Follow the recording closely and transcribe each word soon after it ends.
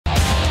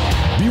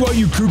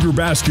BYU Cougar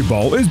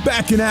basketball is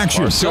back in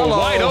action. Barcelo.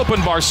 Wide open,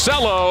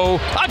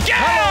 Barcelo.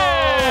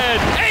 Again!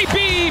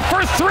 AB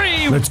for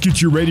three. Let's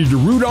get you ready to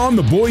root on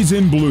the boys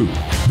in blue.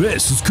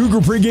 This is Cougar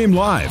Pregame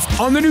Live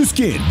on the new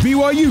skin,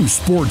 BYU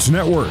Sports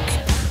Network.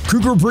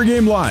 Cougar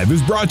Pregame Live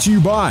is brought to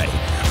you by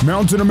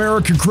Mountain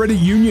America Credit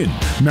Union.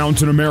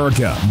 Mountain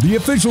America, the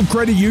official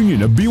credit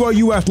union of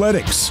BYU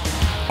Athletics.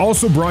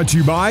 Also brought to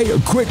you by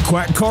Quick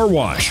Quack Car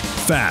Wash.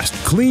 Fast,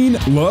 clean,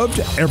 loved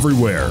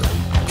everywhere.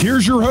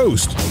 Here's your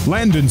host,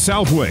 Landon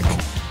Southwick.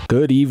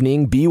 Good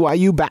evening,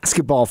 BYU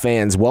basketball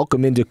fans.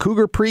 Welcome into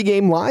Cougar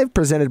Pregame Live,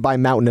 presented by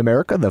Mountain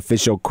America, the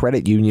official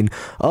credit union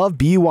of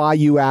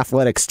BYU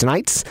Athletics.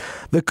 Tonight,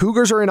 the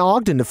Cougars are in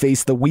Ogden to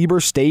face the Weber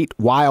State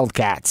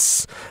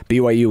Wildcats.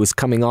 BYU is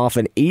coming off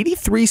an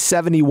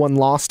 83-71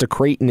 loss to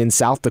Creighton in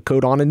South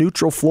Dakota on a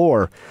neutral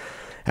floor.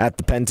 At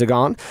the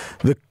Pentagon,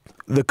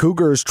 the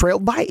Cougars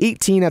trailed by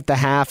 18 at the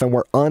half and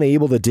were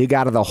unable to dig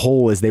out of the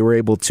hole as they were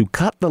able to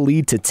cut the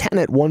lead to 10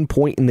 at one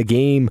point in the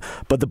game,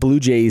 but the Blue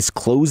Jays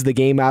closed the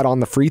game out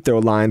on the free throw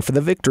line for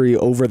the victory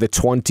over the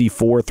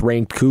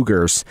 24th-ranked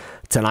Cougars.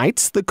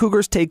 Tonight, the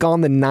Cougars take on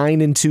the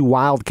 9-2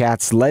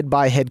 Wildcats, led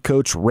by head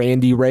coach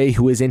Randy Ray,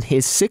 who is in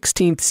his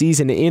 16th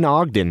season in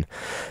Ogden.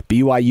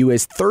 BYU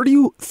is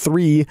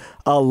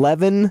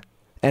 33-11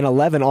 and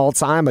 11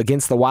 all-time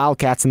against the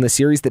Wildcats in the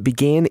series that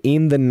began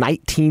in the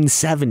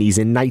 1970s.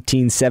 In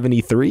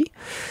 1973,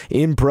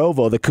 in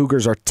Provo, the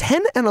Cougars are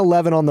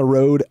 10-11 on the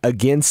road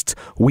against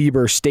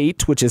Weber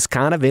State, which is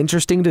kind of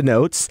interesting to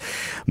note.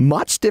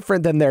 Much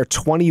different than their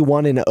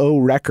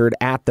 21-0 record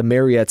at the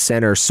Marriott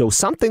Center, so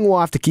something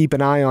we'll have to keep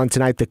an eye on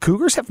tonight. The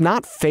Cougars have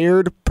not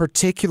fared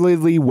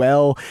particularly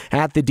well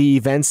at the D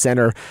Event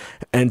Center,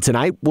 and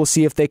tonight we'll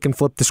see if they can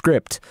flip the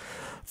script.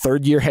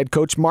 Third-year head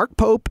coach Mark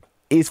Pope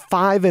is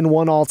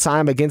 5-1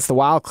 all-time against the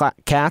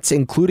Wildcats,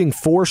 including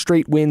 4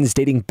 straight wins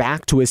dating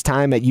back to his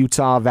time at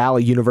Utah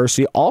Valley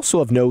University. Also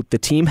of note, the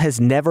team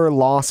has never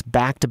lost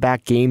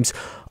back-to-back games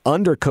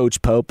under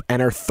Coach Pope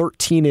and are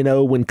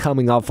 13-0 when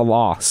coming off a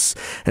loss.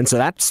 And so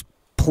that's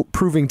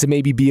proving to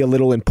maybe be a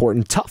little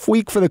important. Tough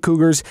week for the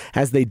Cougars,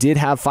 as they did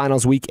have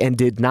finals week and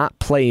did not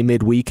play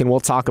midweek, and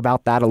we'll talk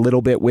about that a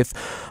little bit with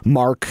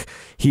Mark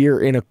here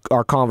in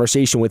our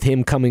conversation with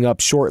him coming up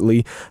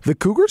shortly. The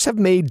Cougars have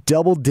made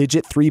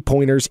double-digit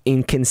three-pointers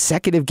in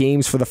consecutive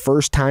games for the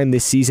first time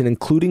this season,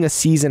 including a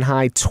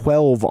season-high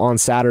 12 on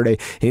Saturday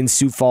in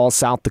Sioux Falls,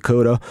 South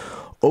Dakota.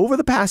 Over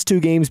the past 2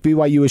 games,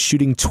 BYU is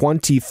shooting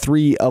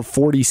 23 of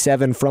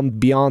 47 from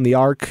beyond the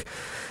arc.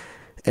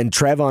 And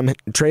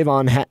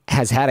Trayvon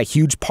has had a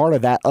huge part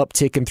of that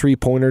uptick in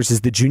three-pointers,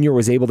 as the junior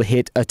was able to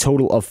hit a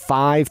total of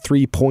 5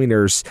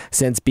 three-pointers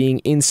since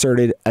being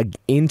inserted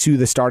into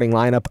the starting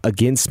lineup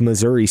against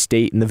Missouri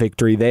State in the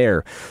victory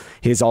there.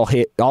 He's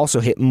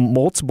also hit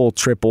multiple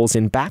triples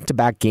in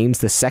back-to-back games,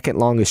 the second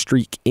longest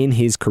streak in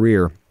his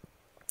career.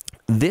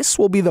 This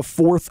will be the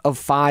 4th of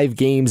 5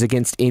 games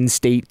against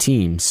in-state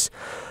teams.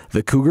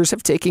 The Cougars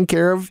have taken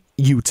care of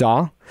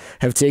Utah,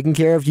 have taken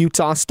care of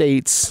Utah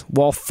State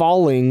while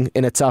falling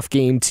in a tough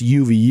game to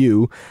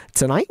UVU.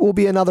 Tonight will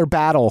be another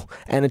battle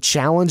and a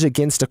challenge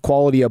against a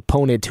quality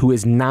opponent who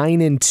is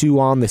 9-2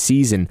 on the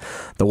season.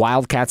 The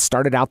Wildcats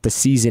started out the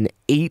season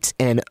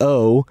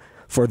 8-0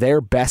 for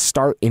their best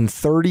start in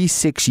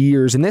 36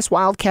 years. And this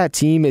Wildcat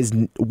team is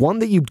one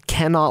that you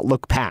cannot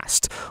look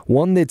past.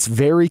 One that's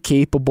very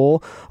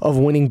capable of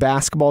winning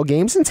basketball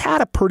games and's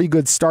had a pretty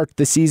good start to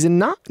the season.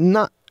 Not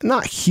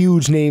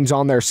huge names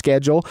on their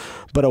schedule,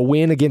 but a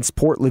win against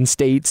Portland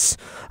State,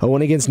 a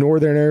win against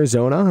Northern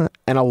Arizona,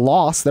 and a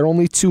loss. There are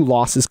only 2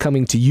 losses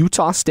coming to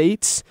Utah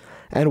State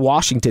and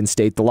Washington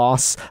State. The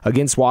loss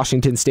against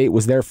Washington State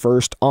was their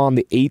first on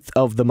the 8th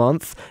of the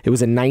month. It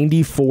was a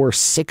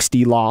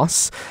 94-60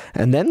 loss,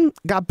 and then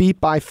got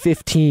beat by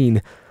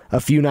 15 a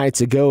few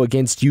nights ago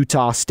against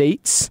Utah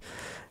State,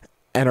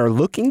 and are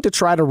looking to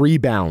try to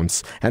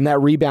rebound. And that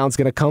rebound's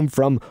going to come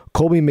from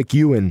Colby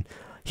McEwen.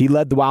 He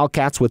led the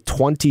Wildcats with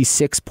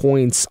 26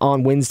 points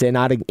on Wednesday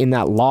night in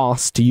that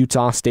loss to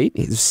Utah State,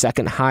 his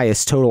second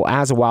highest total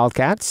as a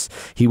Wildcats.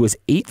 He was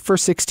 8 for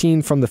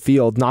 16 from the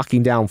field,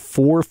 knocking down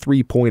 4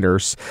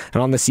 three-pointers.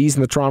 And on the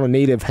season, the Toronto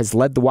native has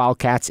led the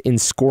Wildcats in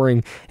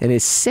scoring and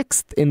is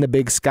 6th in the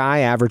Big Sky,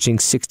 averaging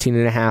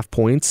 16.5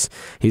 points.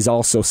 He's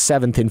also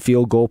 7th in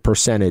field goal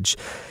percentage.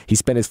 He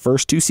spent his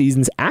first 2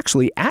 seasons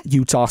actually at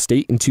Utah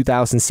State in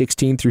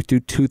 2016 through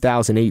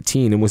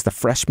 2018 and was the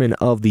freshman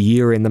of the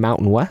year in the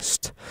Mountain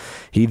West.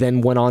 He then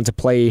went on to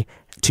play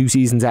 2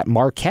 seasons at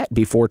Marquette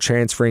before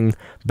transferring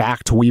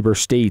back to Weber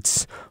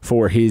State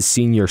for his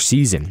senior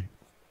season.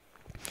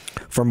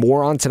 For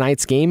more on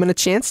tonight's game and a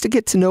chance to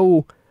get to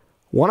know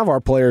one of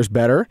our players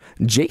better,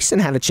 Jason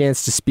had a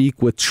chance to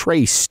speak with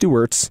Trey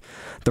Stewart.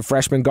 The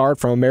freshman guard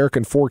from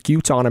American Fork,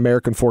 Utah, and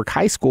American Fork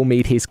High School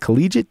made his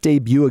collegiate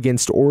debut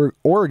against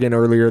Oregon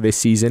earlier this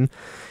season.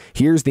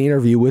 Here's the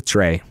interview with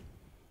Trey.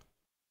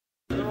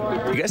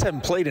 You guys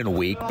haven't played in a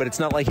week, but it's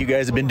not like you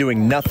guys have been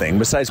doing nothing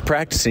besides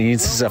practicing.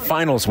 This is a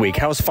finals week.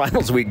 How's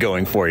finals week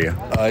going for you?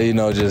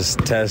 Just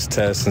test,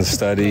 and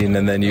study, and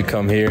then you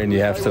come here and you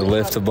have to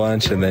lift a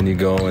bunch, and then you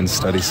go and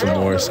study some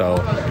more. So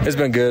it's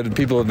been good.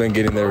 People have been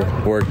getting their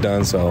work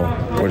done, so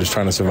we're just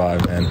trying to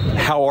survive, man.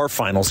 How are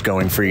finals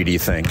going for you, do you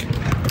think?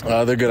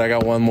 They're good. I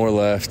got one more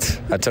left.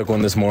 I took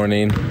one this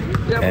morning,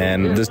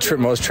 and the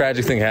most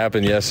tragic thing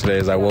happened yesterday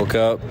is I woke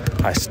up,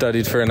 I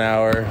studied for an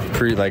hour,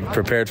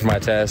 prepared for my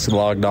test,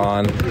 logged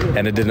on,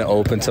 and it didn't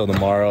open till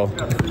tomorrow,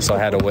 so I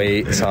had to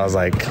wait. So I was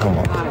like, come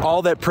on.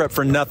 All that prep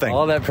for nothing.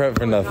 All that prep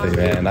for nothing,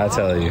 man. I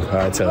tell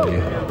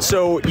you.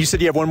 So you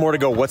said you have one more to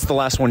go. What's the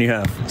last one you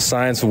have?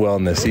 Science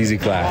wellness, easy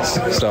class.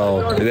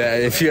 So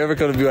if you ever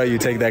go to BYU,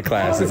 take that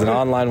class. It's an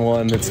online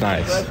one. It's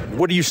nice.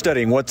 What are you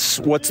studying? What's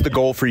the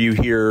goal for you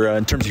here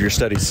in terms of your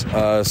studies?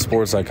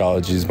 Sports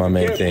psychology is my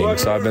main thing.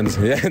 So I've been,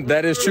 yeah,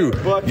 that is true.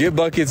 Get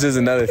buckets is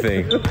another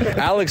thing.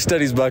 Alex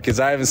studies buckets.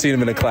 I haven't seen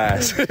him in a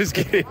class. Just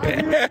kidding.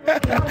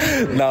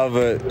 No,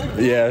 but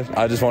yeah,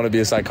 I just want to be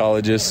a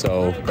psychologist.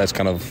 So that's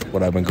kind of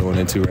what I've been going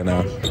into right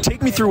now.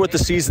 Take me through what the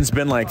season's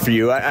been like for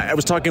you. I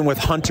was talking with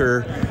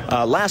Hunter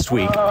last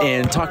week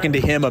and talking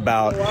to him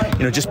about,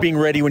 just being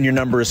ready when your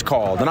number is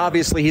called. And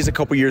obviously he's a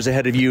couple years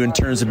ahead of you in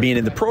terms of being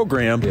in the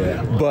program.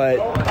 Yeah.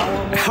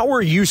 But how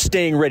are you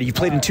staying ready? You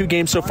played in 2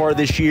 games so far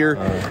this year.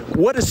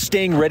 What does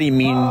staying ready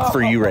mean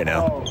for you right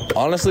now?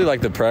 Honestly,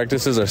 the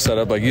practices are set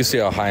up. You see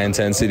how high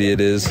intensity it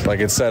is.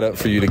 It's set up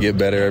for you to get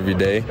better every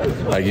day.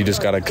 You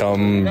just got to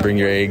come, bring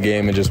your A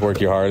game, and just work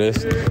your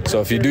hardest.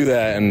 So if you do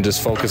that and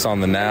just focus on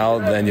the now,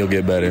 then you'll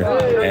get better.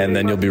 And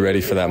then you'll be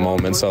ready for that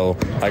moment. So,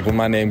 when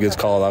my name gets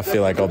called, I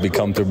feel like I'll be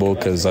comfortable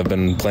because I've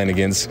been playing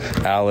against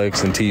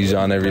Alex and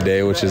Tijon every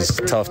day, which is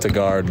tough to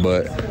guard.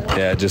 But,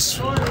 yeah,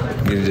 just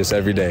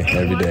every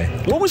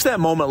day. What was that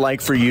moment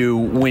like for you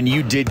when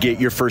you did get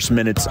your first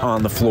minutes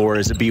on the floor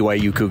as a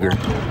BYU Cougar?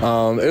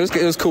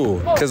 It was cool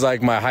because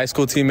my high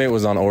school teammate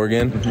was on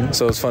Oregon,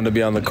 so it was fun to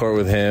be on the court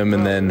with him.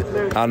 And then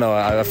I don't know,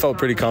 I felt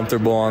pretty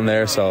comfortable on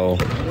there, so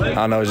I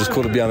don't know, it was just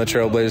cool to be on the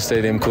Trailblazer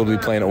Stadium, cool to be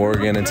playing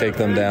Oregon and take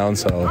them down.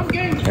 So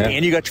yeah.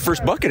 And you got your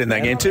first bucket in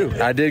that game too.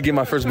 I did get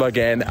my first bucket,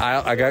 and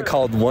I got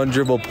called one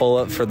dribble pull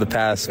up for the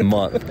past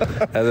month.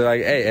 And they're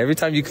like, hey, every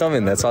time you come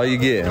in, that's all you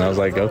get. And I was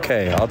like,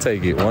 okay, I'll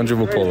take it. One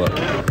dribble pull up.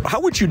 How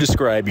would you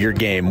describe your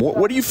game?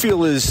 What do you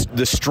feel is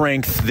the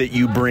strength that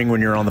you bring when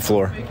you're on the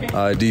floor?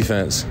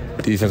 Defense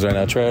right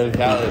now. Trev,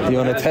 you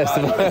want to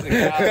testify?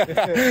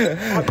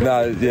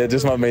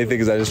 Just my main thing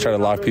is I just try to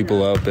lock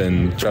people up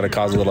and try to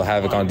cause a little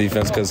havoc on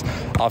defense because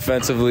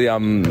offensively I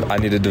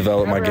need to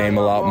develop my game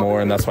a lot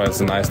more, and that's why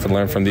it's nice to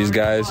learn from these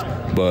guys.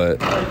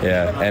 But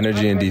yeah,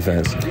 energy and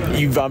defense.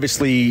 You've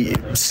obviously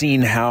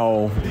seen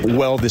how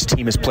well this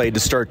team has played to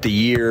start the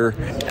year.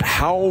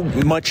 How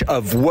much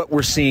of what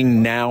we're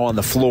seeing now on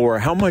the floor,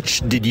 how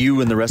much did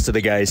you and the rest of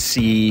the guys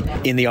see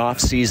in the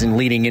offseason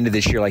leading into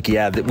this year?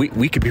 That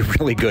we could be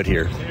really good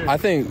here. I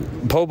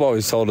think Pope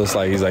always told us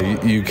he's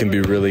you can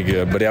be really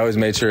good, but he always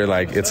made sure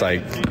it's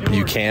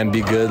you can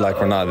be good.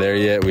 We're not there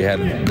yet. We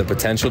had the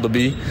potential to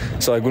be.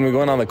 So when we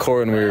went on the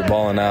court and we were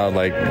balling out,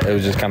 it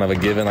was just kind of a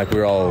given. We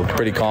were all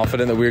pretty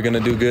confident that we were going to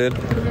do good,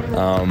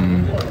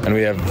 and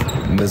we have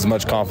as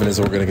much confidence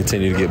that we're going to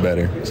continue to get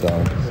better. So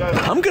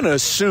I'm going to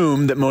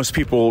assume that most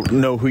people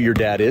know who your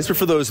dad is, but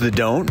for those that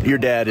don't, your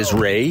dad is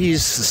Ray.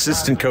 He's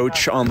assistant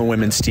coach on the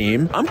women's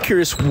team. I'm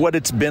curious what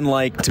it's been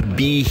like to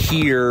be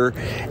here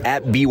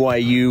at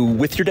BYU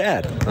with your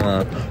dad.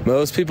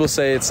 Most people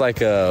say it's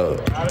like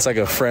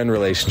a friend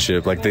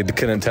relationship. They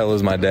couldn't tell it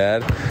was my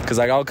dad because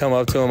I'll come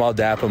up to him, I'll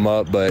dap him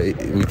up, but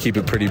we keep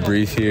it pretty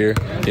brief here.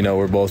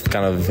 We're both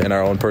kind of in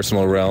our own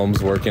personal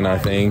realms working our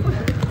thing,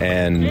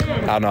 and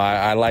I don't know,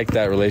 I like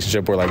that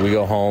relationship where we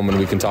go home and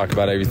we can talk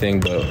about everything,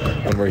 but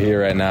when we're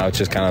here right now it's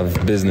just kind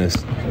of business.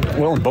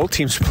 Well, and both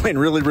teams are playing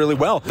really, really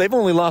well. They've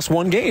only lost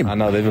 1 game. I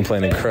know, they've been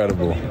playing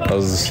incredible.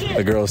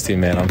 The girls team,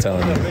 man, I'm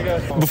telling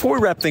you. Before we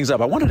wrap things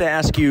up, I wanted to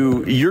ask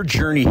you your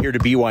journey here to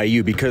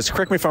BYU because,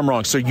 correct me if I'm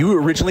wrong, so you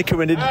originally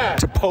committed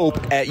to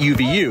Pope at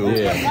UVU,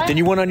 then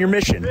you went on your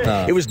mission.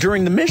 It was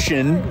during the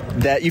mission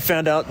that you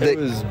found out that... It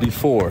was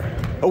before.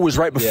 Oh, it was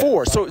right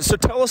before. Yeah. So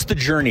tell us the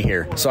journey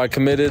here. So I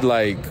committed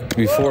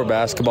before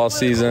basketball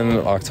season,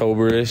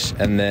 October-ish,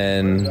 and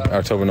then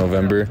October,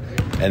 November.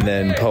 And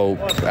then Pope,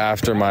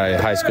 after my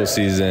high school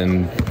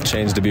season,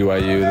 changed to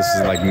BYU. This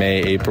is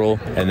May, April.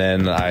 And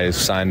then I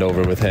signed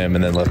over with him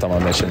and then left on my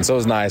mission. So it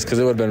was nice because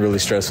it would have been really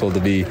stressful to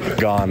be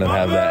gone and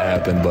have that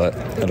happen, but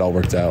it all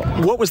worked out.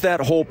 What was that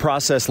whole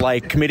process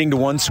like, committing to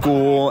one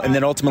school and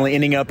then ultimately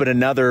ending up at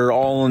another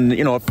all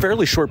in, a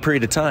fairly short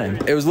period of time?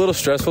 It was a little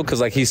stressful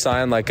because he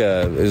signed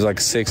it was a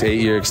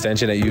 6-8 year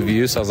extension at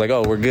UVU. So I was like,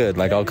 oh, we're good.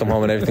 I'll come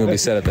home and everything will be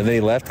set up. And then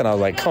he left and I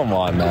was like, come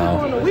on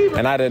now.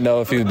 And I didn't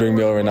know if he would bring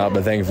me over or not,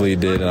 but thankfully he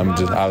did. did,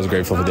 and I was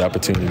grateful for the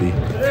opportunity.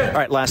 All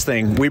right, last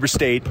thing, Weber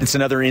State, it's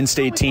another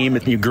in-state team.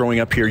 You growing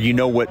up here, you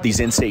know what these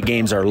in-state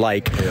games are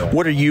like. Yeah.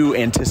 What are you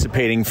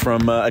anticipating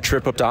from a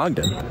trip up to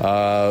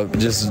Ogden?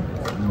 Just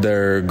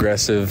they're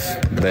aggressive.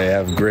 They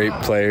have great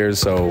players,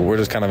 so we're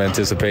just kind of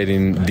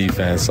anticipating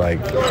defense,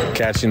 like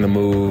catching the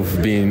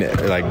move,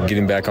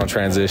 getting back on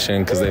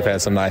transition, because they've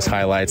had some nice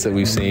highlights that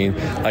we've seen.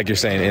 Like you're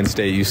saying,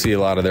 in-state, you see a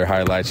lot of their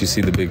highlights, you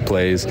see the big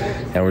plays,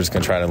 and we're just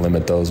going to try to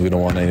limit those. We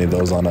don't want any of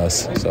those on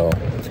us. So,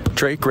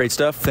 Trey, great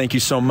stuff. Thank you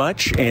so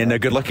much, and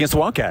good luck against the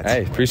Wildcats.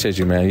 Hey, appreciate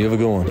you, man. You have a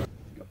good one.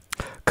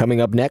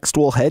 Coming up next,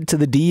 we'll head to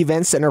the D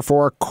Event Center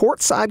for a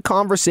courtside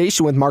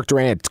conversation with Mark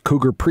Durrant.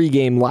 Cougar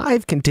Pregame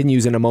Live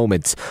continues in a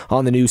moment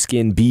on the new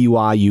skin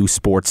BYU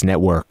Sports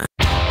Network.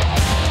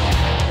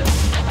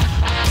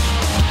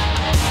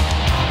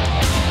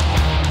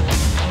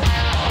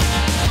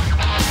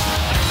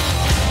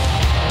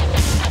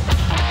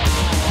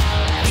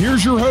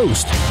 Here's your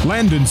host,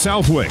 Landon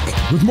Southwick,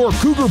 with more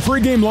Cougar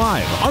Pregame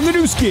Live on the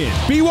new skin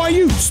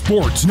BYU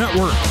Sports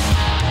Network.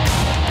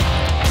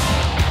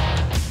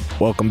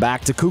 Welcome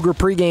back to Cougar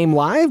Pregame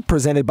Live,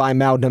 presented by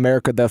Mountain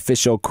America, the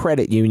official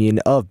credit union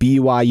of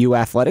BYU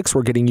Athletics.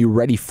 We're getting you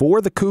ready for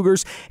the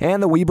Cougars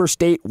and the Weber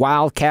State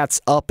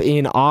Wildcats up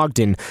in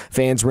Ogden.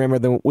 Fans, remember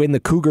that when the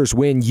Cougars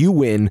win, you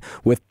win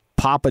with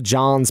Papa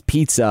John's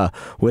Pizza.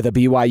 With a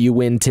BYU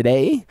win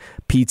today,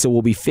 pizza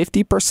will be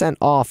 50%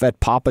 off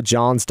at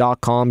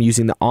papajohns.com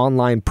using the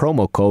online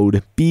promo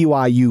code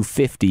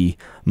BYU50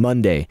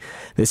 Monday.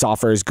 This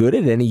offer is good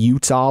at any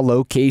Utah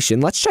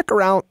location. Let's check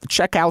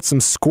out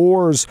some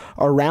scores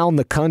around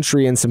the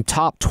country and some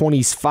top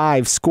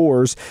 25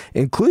 scores,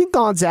 including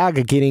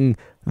Gonzaga getting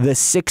the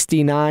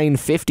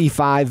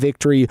 69-55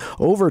 victory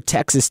over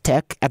Texas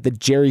Tech at the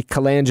Jerry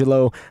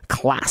Colangelo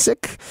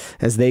Classic,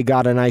 as they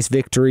got a nice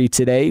victory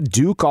today.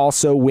 Duke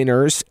also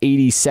winners,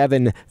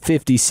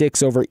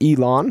 87-56 over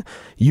Elon.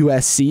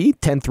 USC,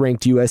 10th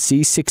ranked USC,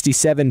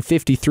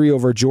 67-53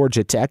 over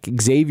Georgia Tech.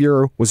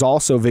 Xavier was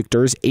also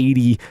victors,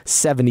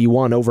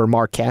 80-71 over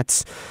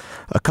Marquette.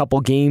 A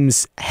couple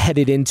games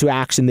headed into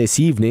action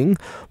this evening,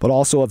 but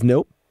also of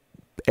note,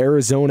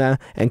 Arizona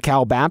and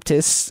Cal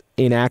Baptist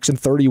in action,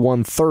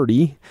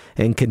 31-30,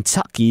 and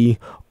Kentucky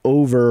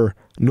over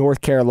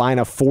North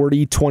Carolina,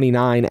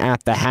 40-29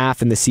 at the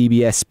half in the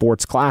CBS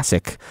Sports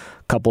Classic.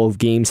 A couple of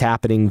games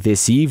happening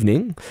this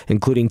evening,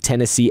 including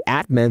Tennessee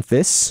at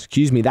Memphis.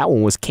 That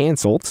one was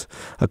canceled.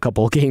 A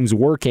couple of games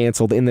were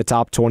canceled in the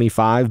top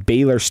 25.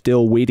 Baylor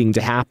still waiting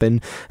to happen,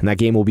 and that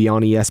game will be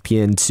on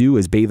ESPN2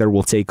 as Baylor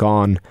will take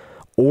on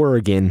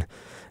Oregon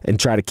and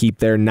try to keep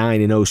their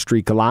 9-0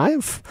 streak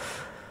alive.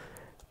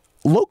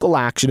 Local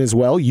action as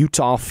well.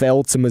 Utah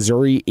fell to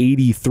Missouri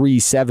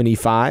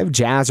 83-75.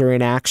 Jazz are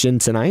in action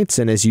tonight,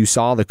 and as you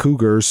saw, the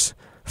Cougars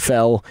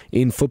fell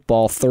in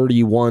football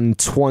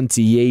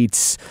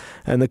 31-28.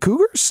 And the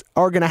Cougars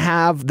are going to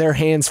have their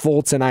hands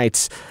full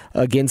tonight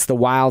against the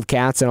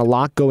Wildcats, and a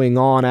lot going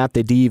on at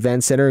the D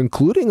Event Center,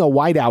 including a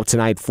whiteout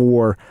tonight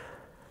for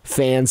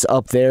fans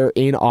up there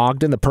in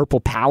Ogden. The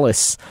Purple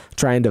Palace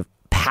trying to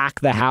pack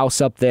the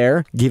house up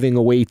there, giving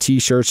away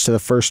t-shirts to the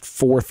first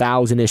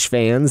 4,000-ish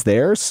fans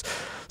there. So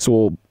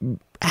we'll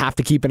have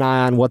to keep an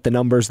eye on what the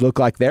numbers look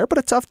like there, but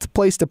a tough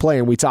place to play,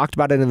 and we talked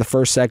about it in the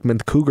first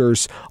segment. The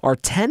Cougars are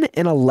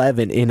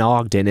 10-11 in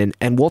Ogden,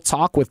 and we'll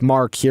talk with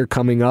Mark here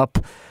coming up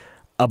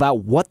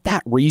about what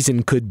that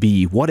reason could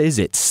be. What is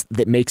it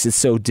that makes it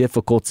so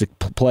difficult to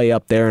play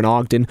up there in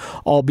Ogden,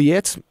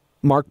 albeit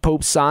Mark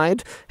Pope's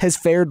side has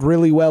fared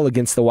really well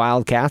against the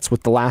Wildcats,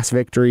 with the last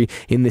victory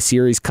in the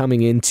series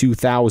coming in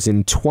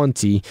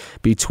 2020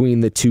 between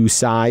the two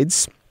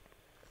sides.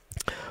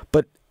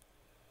 But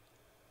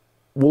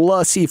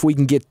we'll see if we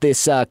can get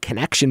this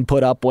connection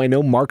put up. Well, I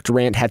know Mark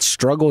Durrant had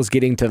struggles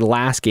getting to the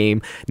last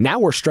game. Now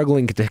we're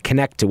struggling to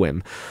connect to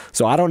him.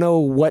 So I don't know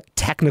what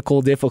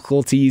technical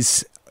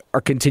difficulties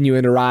are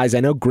continuing to rise. I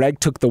know Greg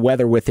took the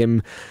weather with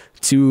him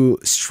to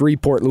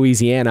Shreveport,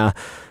 Louisiana.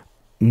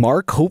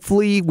 Mark,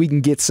 hopefully we can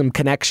get some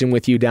connection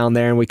with you down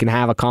there and we can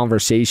have a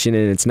conversation,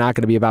 and it's not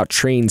going to be about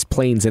trains,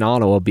 planes, and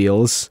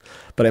automobiles,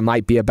 but it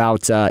might be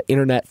about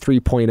Internet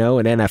 3.0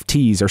 and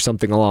NFTs or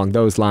something along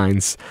those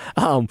lines.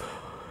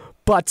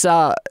 But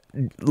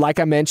like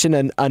I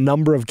mentioned, a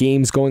number of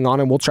games going on,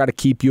 and we'll try to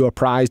keep you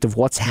apprised of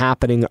what's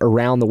happening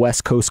around the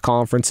West Coast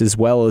Conference as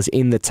well as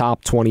in the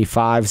top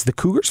 25s. The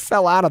Cougars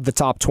fell out of the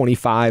top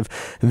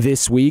 25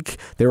 this week.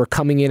 They were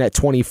coming in at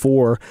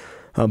 24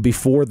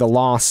 before the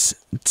loss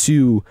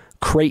to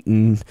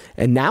Creighton,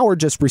 and now we're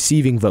just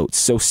receiving votes.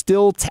 So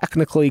still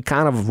technically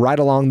kind of right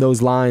along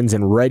those lines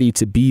and ready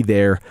to be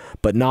there,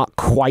 but not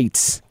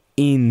quite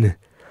in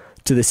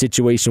to the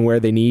situation where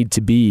they need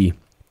to be.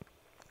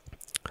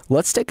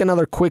 Let's take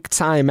another quick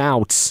time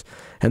out,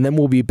 and then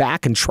we'll be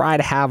back and try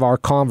to have our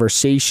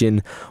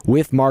conversation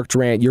with Mark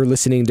Durrant. You're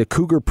listening to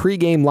Cougar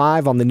Pregame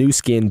Live on the new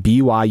skin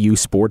BYU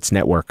Sports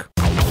Network.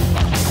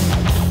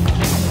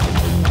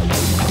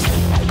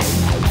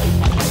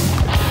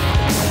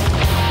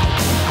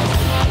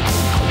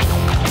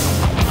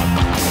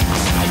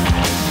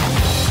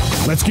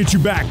 Let's get you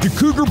back to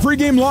Cougar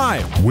Pregame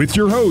Live with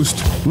your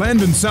host,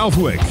 Landon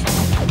Southwick.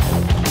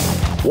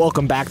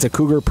 Welcome back to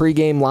Cougar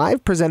Pregame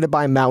Live, presented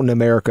by Mountain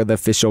America, the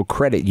official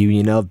credit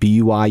union of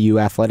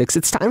BYU Athletics.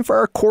 It's time for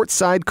our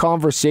courtside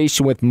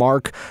conversation with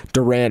Mark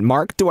Durant.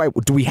 Mark, do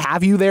we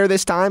have you there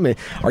this time?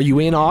 Are you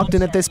in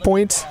Ogden at this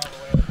point?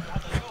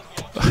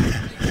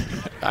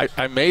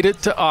 I made it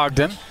to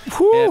Ogden,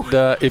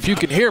 and if you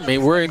can hear me,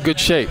 we're in good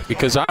shape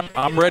because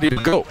I'm ready to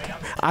go.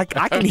 I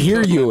can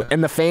hear you,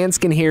 and the fans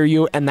can hear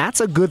you, and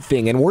that's a good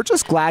thing, and we're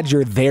just glad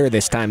you're there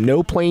this time.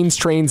 No planes,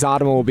 trains,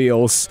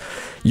 automobiles.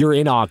 You're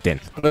in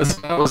Ogden.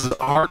 Listen, it was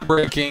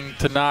heartbreaking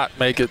to not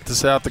make it to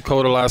South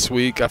Dakota last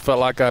week. I felt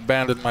like I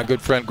abandoned my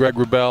good friend Greg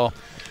Wrubell.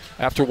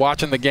 After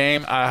watching the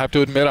game, I have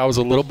to admit I was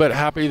a little bit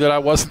happy that I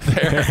wasn't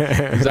there.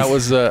 That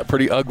was a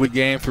pretty ugly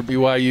game for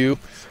BYU.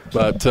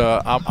 But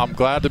I'm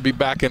glad to be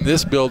back in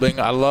this building.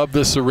 I love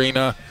this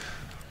arena.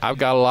 I've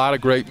got a lot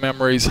of great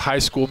memories, high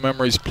school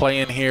memories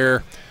playing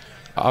here.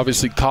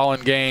 Obviously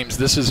calling games.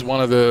 This is one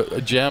of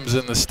the gems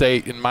in the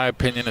state, in my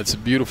opinion. It's a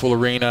beautiful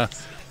arena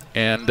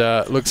and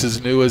looks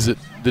as new as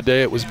the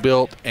day it was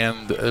built.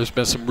 And there's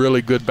been some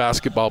really good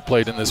basketball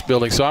played in this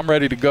building. So I'm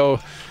ready to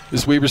go.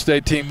 This Weber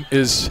State team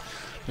is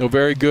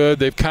very good.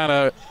 They've kind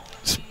of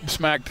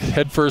smacked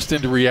headfirst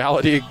into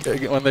reality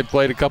when they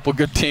played a couple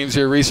good teams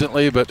here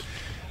recently, but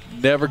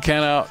never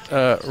count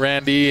out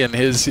Randy and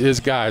his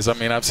guys. I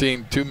mean, I've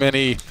seen too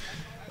many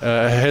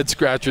head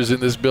scratchers in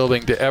this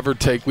building to ever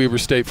take Weber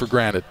State for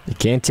granted. You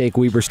can't take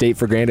Weber State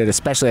for granted,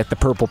 especially at the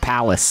Purple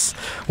Palace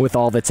with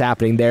all that's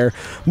happening there.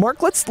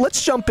 Mark,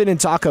 let's jump in and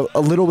talk a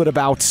little bit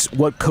about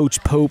what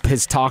Coach Pope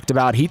has talked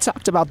about. He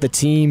talked about the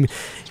team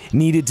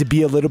needed to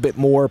be a little bit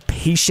more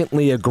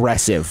patiently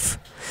aggressive.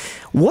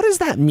 What does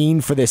that mean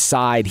for this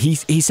side? He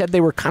said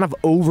they were kind of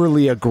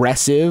overly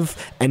aggressive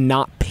and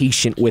not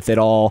patient with it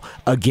all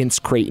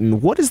against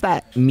Creighton. What does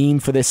that mean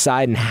for this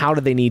side, and how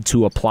do they need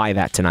to apply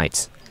that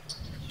tonight?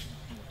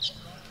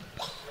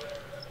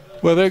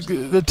 Well,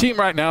 the team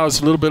right now is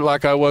a little bit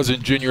like I was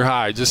in junior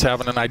high, just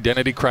having an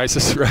identity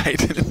crisis, right?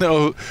 Didn't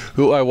know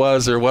who I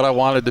was or what I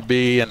wanted to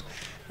be, and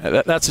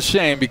that's a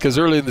shame because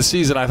early in the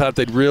season I thought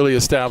they'd really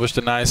established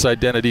a nice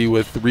identity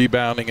with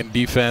rebounding and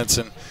defense,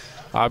 and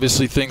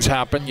obviously things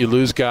happen. You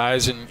lose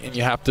guys, and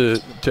you have to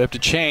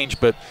change.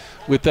 But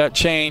with that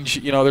change,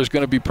 there's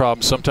going to be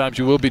problems. Sometimes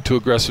you will be too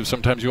aggressive.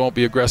 Sometimes you won't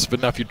be aggressive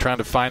enough. You're trying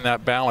to find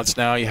that balance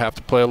now. You have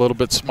to play a little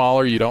bit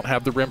smaller. You don't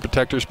have the rim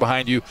protectors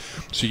behind you,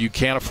 so you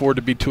can't afford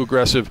to be too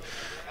aggressive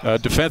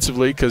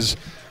defensively because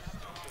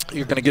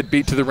you're going to get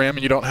beat to the rim,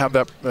 and you don't have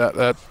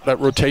that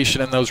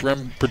rotation and those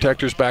rim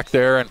protectors back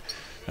there. And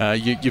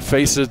you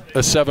face a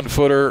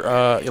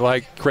 7-footer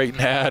like Creighton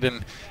had,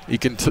 and he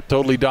can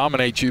totally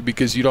dominate you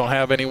because you don't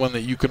have anyone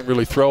that you can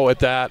really throw at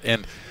that.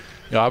 And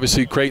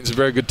obviously Creighton's a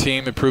very good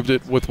team. They proved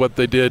it with what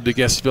they did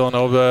against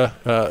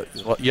Villanova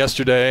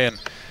yesterday.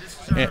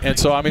 And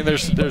so, I mean,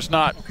 it's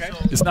not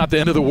the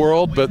end of the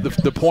world, but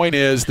the point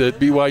is that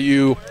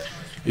BYU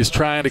is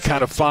trying to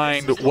kind of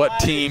find what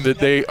team that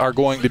they are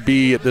going to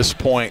be at this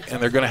point.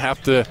 And they're going to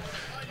have to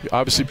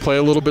obviously play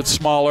a little bit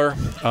smaller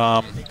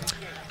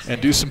and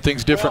do some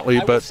things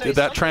differently, but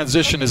that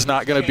transition is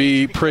not going to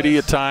be pretty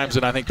at times,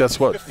 and I think that's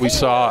what we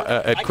saw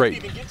at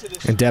Creighton.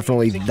 And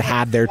definitely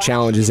had their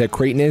challenges at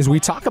Creighton. As we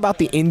talk about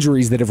the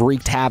injuries that have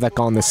wreaked havoc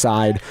on the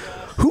side,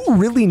 who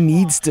really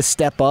needs to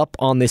step up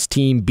on this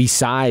team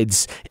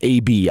besides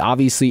AB?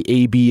 Obviously,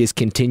 AB has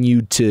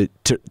continued to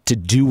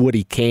do what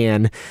he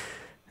can,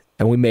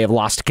 and we may have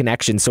lost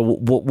connection, so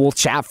we'll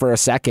chat for a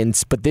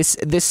second. But this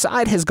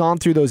side has gone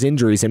through those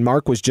injuries, and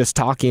Mark was just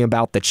talking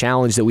about the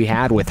challenge that we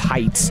had with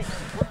height.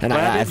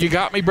 And you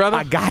got me, brother?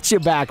 I got you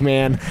back,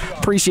 man.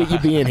 Appreciate you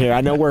being here. I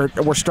know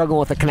we're struggling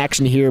with a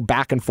connection here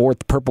back and forth.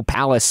 The Purple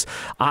Palace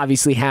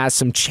obviously has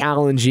some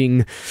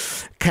challenging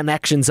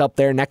connections up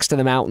there next to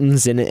the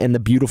mountains and the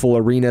beautiful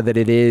arena that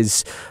it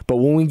is. But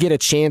when we get a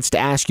chance to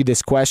ask you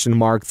this question,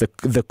 Mark,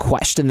 the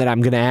question that I'm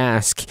going to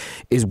ask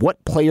is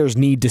what players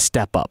need to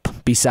step up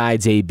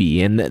besides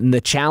AB? And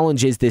the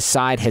challenge is this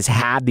side has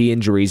had the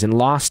injuries and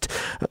lost.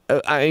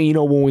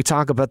 When we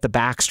talk about the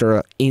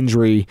Baxter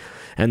injury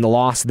and the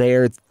loss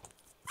there,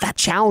 that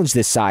challenged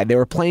this side. They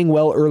were playing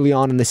well early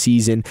on in the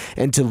season,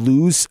 and to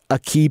lose a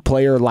key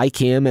player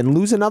like him and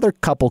lose another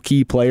couple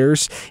key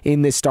players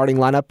in this starting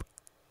lineup,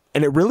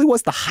 and it really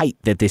was the height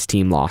that this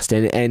team lost.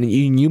 And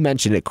you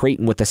mentioned it,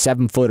 Creighton with a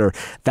 7-footer.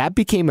 That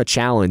became a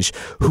challenge.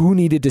 Who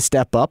needed to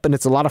step up? And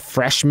it's a lot of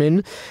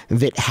freshmen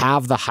that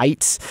have the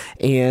heights.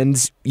 And,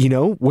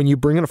 when you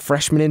bring in a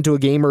freshman into a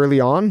game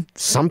early on,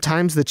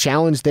 sometimes the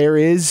challenge there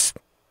is,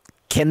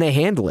 can they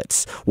handle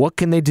it? What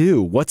can they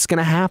do? What's going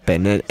to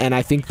happen? And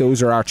I think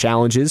those are our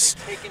challenges,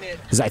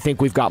 because I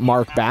think we've got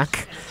Mark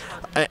back.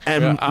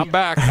 I'm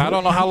back. I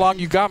don't know how long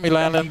you got me,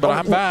 Landon, but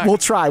I'm back. We'll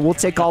try. We'll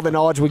take all the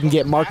knowledge we can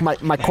get. Mark,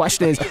 my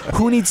question is,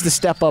 who needs to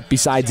step up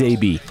besides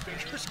AB?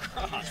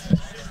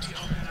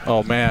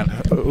 Oh, man,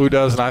 who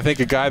doesn't? I think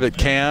a guy that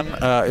can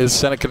is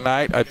Seneca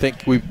Knight. I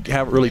think we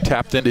haven't really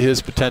tapped into his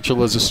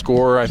potential as a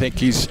scorer. I think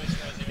he's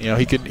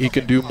he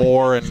can do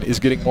more and is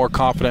getting more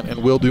confident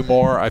and will do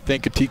more. I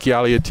think Atiki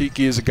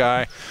Aliatiki is a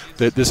guy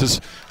that this is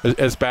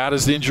as bad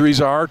as the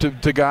injuries are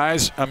to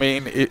guys. I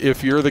mean,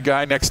 if you're the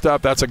guy next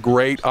up, that's a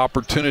great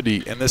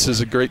opportunity, and this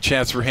is a great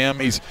chance for him.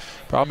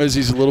 Problem is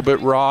he's a little bit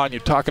raw, and you're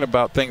talking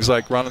about things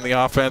like running the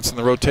offense and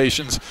the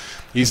rotations.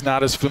 He's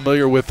not as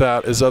familiar with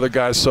that as other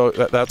guys, so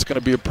that's going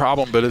to be a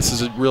problem. But this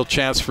is a real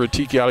chance for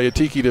Atiki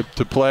Aliatiki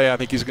to play. I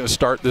think he's going to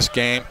start this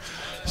game,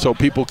 so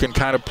people can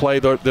kind of play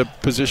the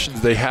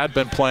positions they had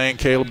been playing.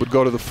 Caleb would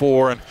go to the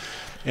 4,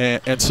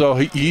 and so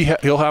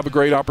he'll have a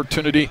great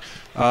opportunity.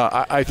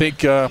 I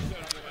think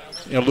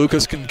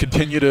Lucas can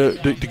continue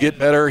to get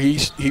better.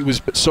 He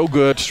was so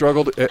good,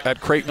 struggled at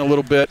Creighton a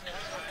little bit.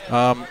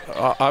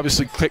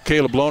 Obviously,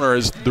 Caleb Lohner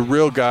is the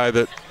real guy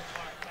that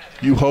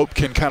you hope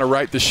can kind of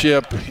right the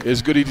ship.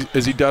 As good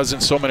as he does in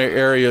so many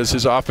areas,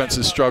 his offense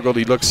has struggled.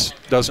 He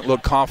doesn't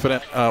look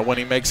confident when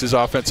he makes his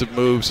offensive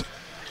moves.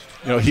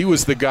 He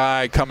was the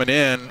guy coming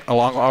in,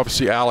 along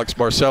obviously Alex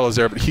Barcelos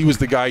there, but he was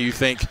the guy you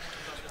think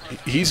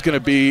he's going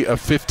to be a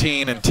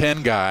 15 and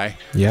 10 guy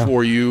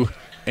for you,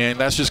 and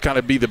that's just kind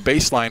of be the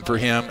baseline for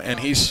him, and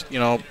he's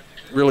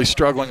really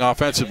struggling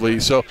offensively.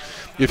 So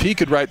if he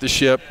could right the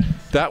ship,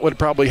 that would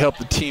probably help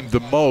the team the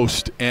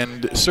most,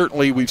 and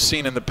certainly we've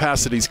seen in the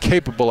past that he's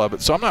capable of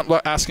it. So I'm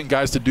not asking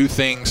guys to do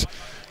things,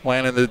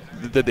 Landon,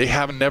 that they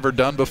haven't never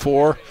done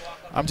before.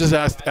 I'm just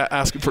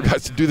asking for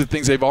guys to do the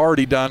things they've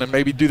already done and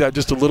maybe do that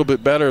just a little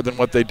bit better than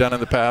what they've done in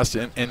the past,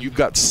 and you've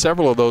got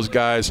several of those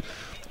guys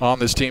on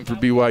this team for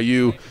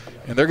BYU,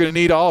 and they're going to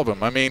need all of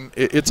them. I mean,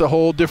 it's a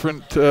whole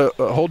different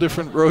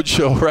road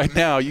show right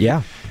now.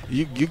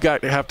 You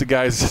got to have the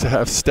guys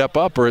step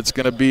up, or it's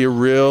going to be a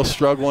real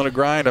struggle and a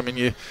grind. I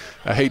mean,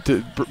 I hate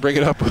to bring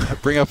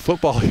up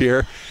football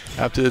here,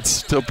 after it's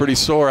still pretty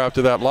sore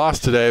after that loss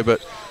today.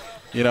 But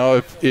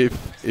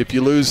if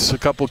you lose a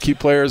couple key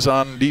players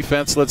on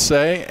defense, let's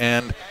say,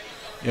 and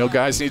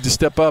guys need to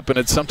step up,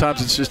 and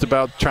sometimes it's just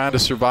about trying to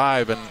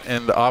survive,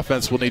 and the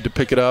offense will need to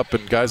pick it up,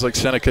 and guys like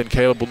Seneca and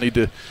Caleb will need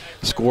to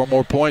score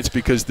more points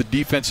because the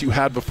defense you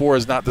had before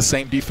is not the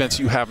same defense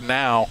you have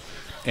now.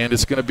 And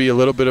it's going to be a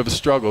little bit of a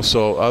struggle.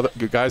 So other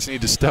guys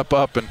need to step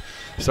up and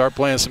start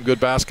playing some good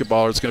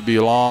basketball, or it's going to be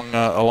a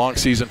long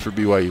season for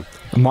BYU.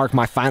 Mark,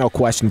 my final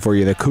question for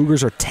you. The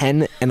Cougars are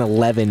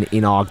 10-11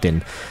 in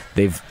Ogden.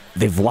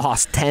 They've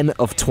lost 10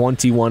 of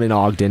 21 in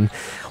Ogden.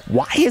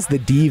 Why has the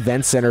D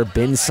Event Center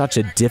been such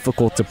a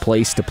difficult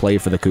place to play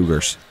for the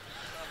Cougars?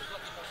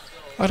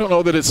 I don't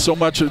know that it's so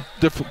much a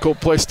difficult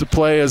place to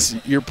play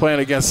as you're playing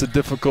against the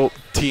difficult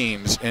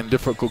teams and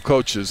difficult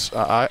coaches.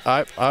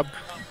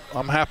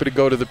 I'm happy to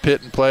go to the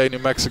pit and play New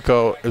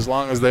Mexico as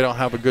long as they don't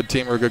have a good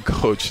team or a good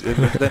coach,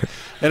 and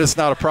it's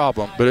not a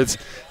problem. But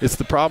it's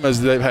the problem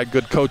is they've had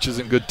good coaches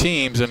and good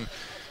teams, and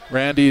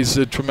Randy's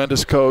a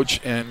tremendous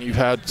coach, and you've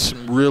had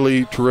some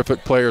really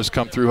terrific players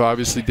come through.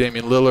 Obviously,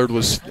 Damian Lillard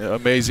was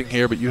amazing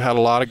here, but you had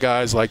a lot of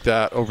guys like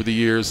that over the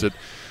years that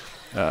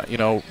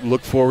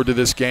look forward to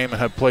this game and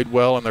have played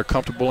well, and they're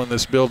comfortable in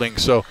this building.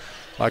 So,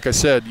 like I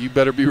said, you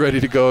better be ready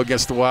to go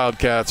against the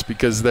Wildcats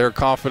because they're a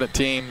confident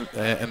team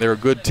and they're a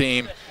good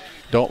team.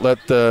 Don't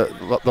let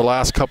the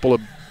last couple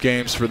of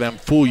games for them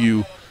fool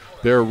you.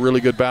 They're a really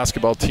good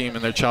basketball team,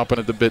 and they're chomping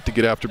at the bit to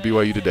get after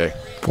BYU today.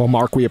 Well,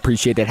 Mark, we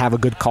appreciate it. Have a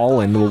good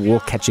call, and we'll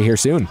catch you here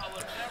soon.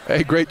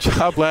 Hey, great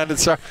job, Landon.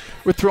 Sorry,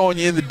 we're throwing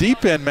you in the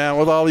deep end, man,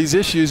 with all these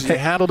issues. You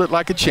handled it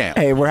like a champ.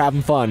 Hey, we're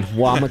having fun.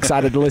 Well, I'm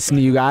excited to listen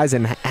to you guys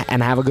and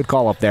have a good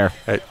call up there.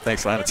 Hey,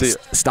 thanks, Landon. See you.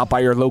 Stop by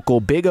your local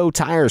Big O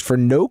Tires for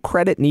no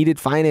credit needed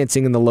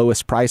financing and the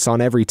lowest price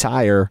on every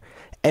tire.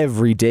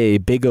 Every day,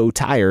 Big O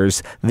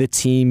Tires, the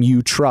team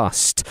you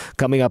trust.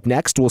 Coming up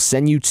next, we'll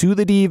send you to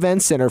the D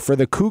Event Center for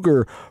the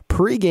Cougar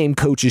Pregame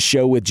Coaches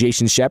Show with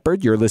Jason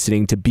Shepard. You're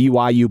listening to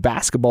BYU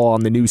Basketball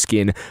on the new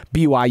skin,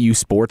 BYU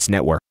Sports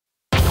Network.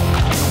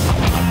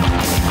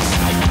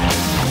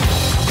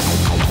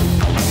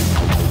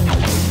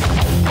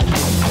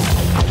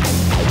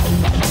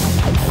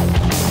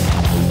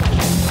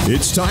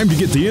 It's time to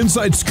get the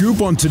inside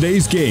scoop on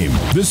today's game.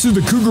 This is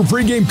the Cougar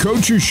Pregame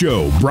Coaches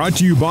Show, brought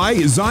to you by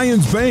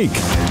Zions Bank.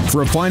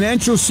 For a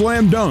financial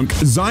slam dunk,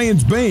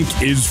 Zions Bank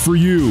is for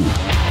you.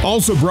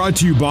 Also brought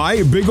to you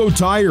by Big O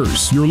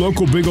Tires. Your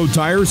local Big O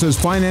Tires has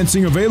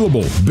financing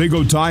available. Big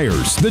O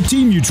Tires, the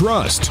team you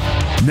trust.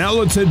 Now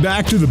let's head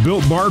back to the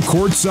Built Bar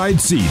courtside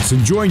seats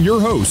and join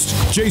your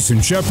host, Jason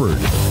Shepard.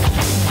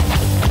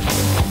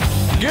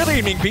 Good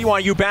evening,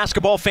 BYU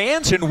basketball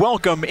fans, and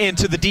welcome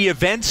into the D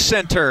Event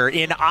Center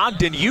in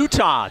Ogden,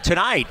 Utah.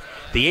 Tonight,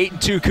 the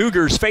 8-2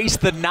 Cougars face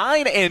the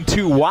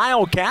 9-2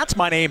 Wildcats.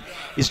 My name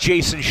is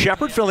Jason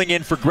Shepard, filling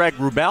in for Greg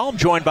Wrubell. I'm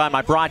joined by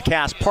my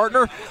broadcast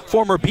partner,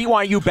 former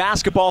BYU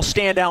basketball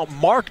standout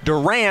Mark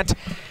Durant.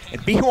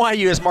 And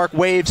BYU, as Mark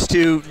waves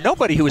to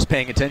nobody who is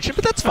paying attention,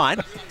 but that's fine.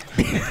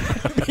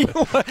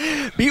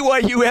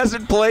 BYU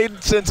hasn't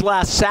played since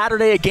last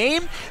Saturday, a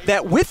game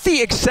that, with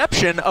the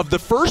exception of the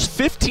first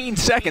 15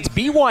 seconds,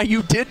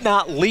 BYU did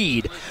not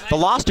lead. The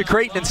loss to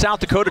Creighton in South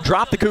Dakota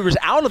dropped the Cougars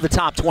out of the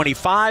top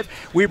 25.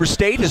 Weber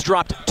State has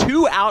dropped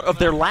 2 out of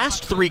their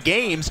last 3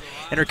 games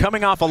and are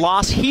coming off a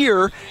loss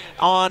here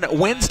on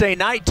Wednesday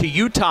night to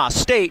Utah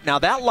State. Now,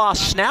 that loss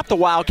snapped the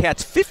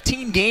Wildcats'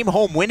 15-game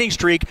home winning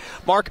streak.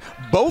 Mark,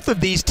 both of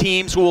these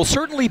teams will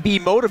certainly be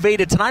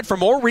motivated tonight for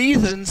more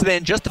reasons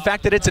than just the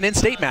fact that it's an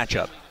in-state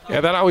matchup.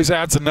 Yeah, that always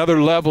adds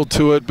another level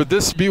to it. But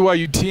this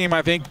BYU team,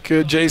 I think,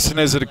 Jason,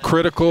 is at a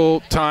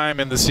critical time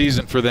in the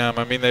season for them.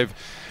 I mean, they've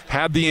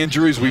had the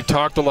injuries. We've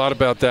talked a lot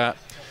about that.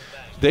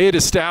 They had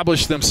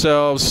established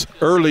themselves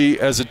early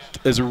as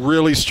a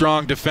really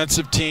strong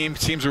defensive team.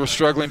 Teams were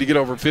struggling to get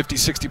over 50,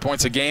 60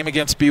 points a game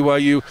against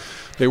BYU.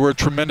 They were a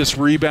tremendous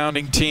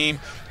rebounding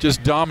team,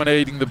 just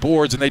dominating the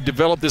boards, and they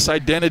developed this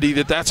identity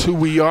that that's who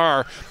we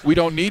are. We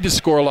don't need to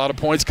score a lot of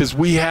points because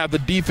we have the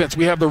defense,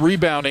 we have the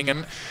rebounding,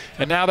 and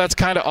now that's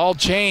kind of all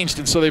changed,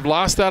 and so they've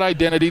lost that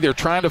identity. They're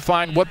trying to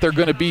find what they're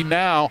going to be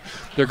now.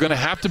 They're going to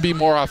have to be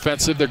more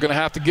offensive. They're going to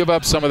have to give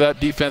up some of that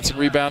defense and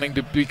rebounding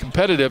to be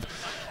competitive.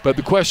 But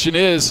the question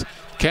is,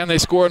 can they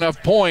score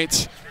enough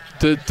points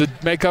to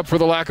make up for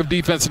the lack of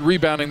defense and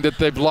rebounding that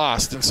they've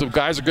lost? And so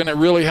guys are going to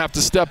really have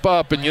to step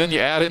up, and then you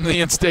add in the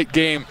in-state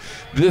game.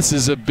 This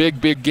is a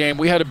big, big game.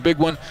 We had a big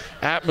one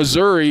at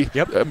Missouri,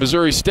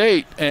 Missouri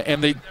State,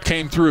 and they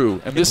came through.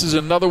 And this is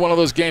another one of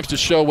those games to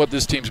show what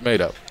this team's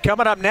made of.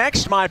 Coming up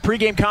next, my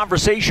pregame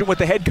conversation with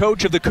the head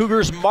coach of the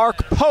Cougars,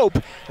 Mark Pope,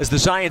 as the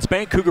Zions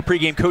Bank Cougar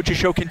Pregame Coaches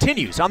Show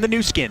continues on the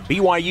new skin,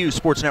 BYU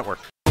Sports Network.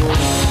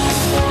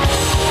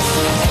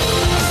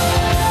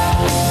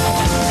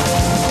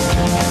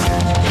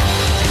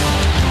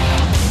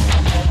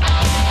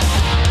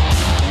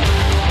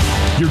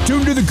 You're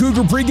tuned to the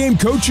Cougar Pregame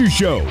Coaches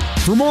Show.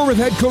 For more with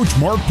head coach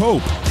Mark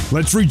Pope,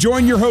 let's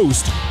rejoin your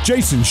host,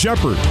 Jason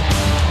Shepard.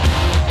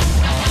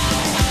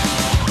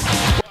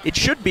 It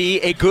should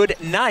be a good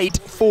night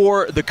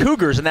for the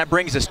Cougars, and that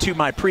brings us to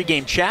my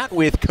pregame chat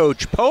with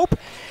Coach Pope,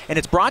 and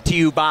it's brought to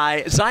you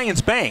by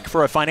Zions Bank.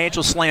 For a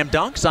financial slam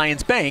dunk,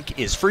 Zions Bank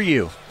is for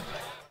you.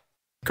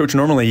 Coach,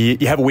 normally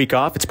you have a week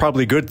off. It's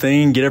probably a good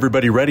thing, get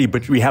everybody ready,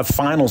 but we have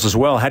finals as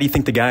well. How do you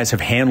think the guys have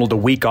handled a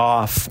week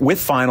off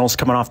with finals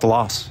coming off the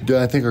loss?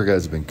 Yeah, I think our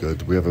guys have been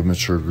good. We have a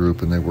mature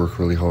group, and they work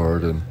really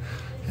hard, and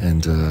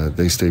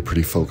they stay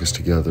pretty focused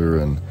together,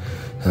 and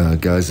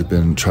guys have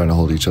been trying to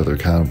hold each other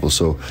accountable.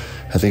 So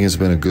I think it's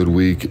been a good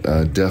week.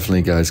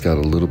 Definitely guys got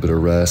a little bit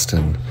of rest,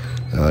 and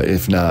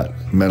if not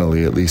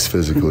mentally, at least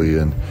physically,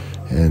 and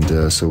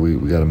so we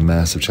got a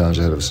massive challenge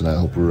ahead of us, and I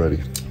hope we're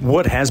ready.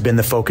 What has been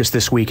the focus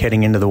this week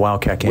heading into the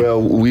Wildcat game?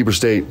 Well, Weber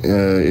State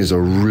is a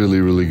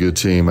really, really good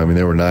team. I mean,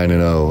 they were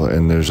 9-0,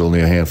 and there's only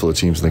a handful of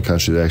teams in the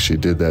country that actually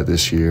did that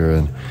this year.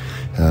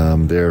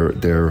 And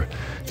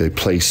they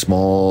play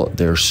small.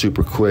 They're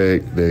super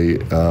quick. They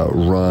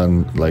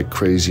run like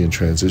crazy in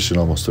transition.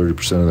 Almost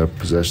 30% of their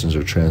possessions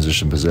are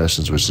transition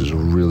possessions, which is a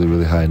really,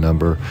 really high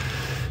number.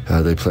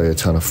 They play a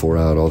ton of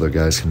 4-out. All their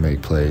guys can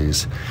make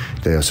plays.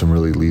 They have some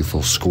really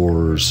lethal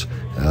scorers,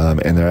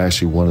 and they're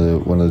actually one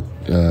of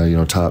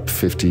the top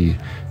 50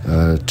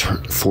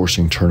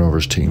 forcing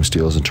turnovers team,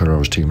 steals and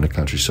turnovers team in the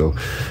country. So,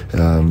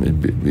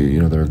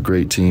 they're a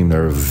great team.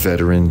 They're a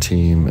veteran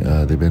team.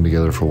 They've been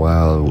together for a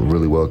while,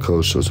 really well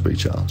coached, so it's a big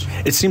challenge.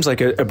 It seems like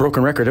a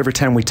broken record. Every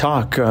time we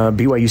talk,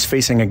 BYU's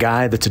facing a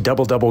guy that's a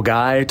double-double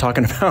guy,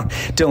 talking about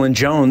Dylan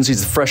Jones.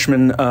 He's the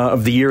freshman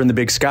of the year in the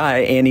Big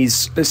Sky, and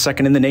he's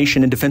second in the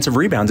nation in defensive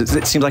rebounds.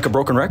 It seems like a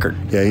broken record.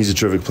 Yeah, he's a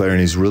terrific player, and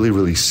he's really,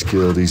 really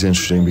skilled. He's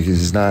interesting because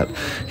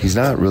he's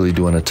not really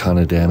doing a ton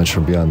of damage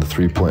from beyond the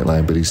three-point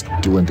line, but he's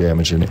doing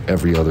damage in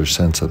every other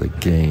sense of the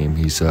game.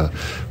 He's a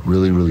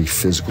really, really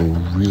physical,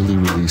 really,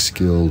 really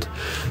skilled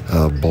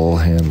ball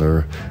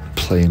handler,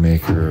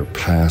 playmaker,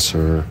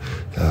 passer,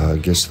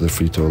 gets to the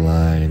free throw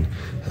line,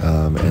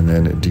 and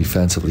then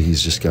defensively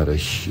he's just got a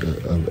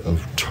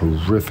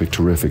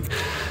terrific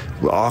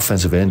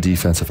offensive and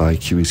defensive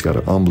IQ. He's got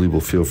an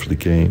unbelievable feel for the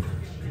game.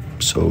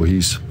 So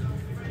he's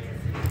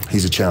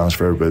a challenge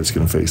for everybody that's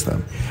going to face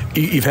them.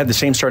 You've had the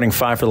same starting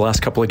 5 for the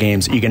last couple of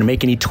games. Are you going to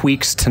make any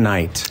tweaks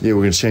tonight? Yeah,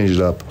 we're going to change it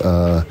up.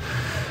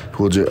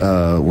 We're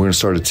going to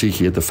start a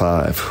Tiki at the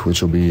 5,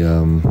 which will be,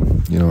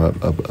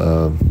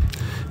 a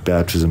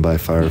baptism by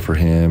fire for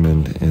him,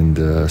 and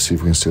see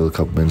if we can steal a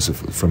couple minutes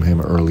from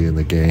him early in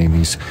the game.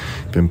 He's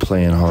been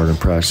playing hard and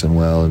practicing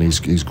well, and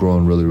he's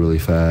growing really, really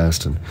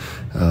fast, and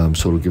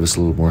so it'll give us a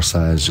little more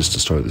size just to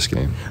start this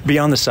game.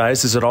 Beyond the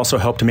size, does it also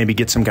help to maybe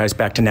get some guys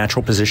back to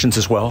natural positions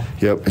as well?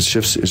 Yep, it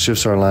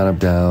shifts our lineup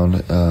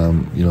down.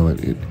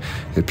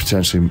 It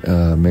potentially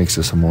makes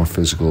us a more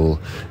physical,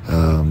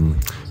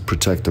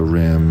 protect the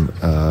rim,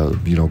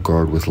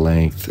 guard with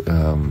length,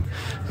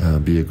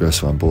 be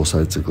aggressive on both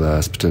sides of the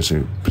glass,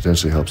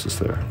 potentially helps us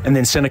there. And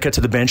then Seneca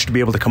to the bench to be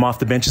able to come off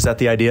the bench, is that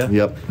the idea?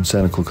 Yep, and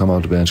Seneca will come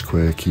off the bench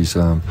quick. He's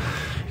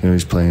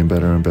he's playing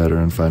better and better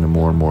and finding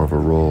more and more of a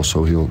role,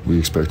 so we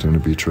expect him to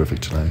be terrific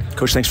tonight.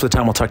 Coach, thanks for the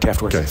time. We'll talk to you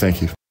afterwards. Okay,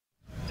 thank you.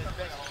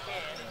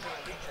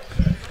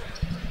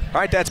 All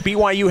right, that's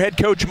BYU head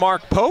coach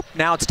Mark Pope.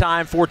 Now it's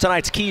time for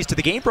tonight's Keys to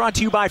the Game, brought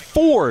to you by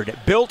Ford.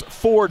 Built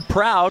Ford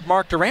proud.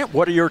 Mark Durant,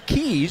 what are your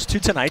keys to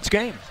tonight's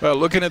game? Well,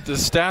 looking at the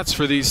stats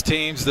for these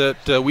teams, that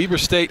Weber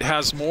State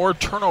has more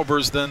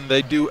turnovers than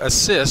they do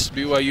assists.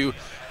 BYU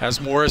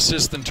has more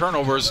assists than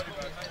turnovers.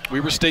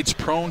 Weber State's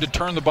prone to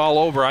turn the ball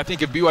over. I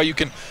think if BYU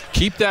can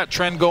keep that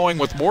trend going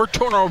with more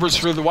turnovers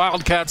for the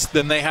Wildcats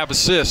than they have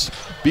assists,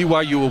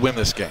 BYU will win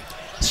this game.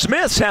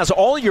 Smith's has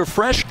all your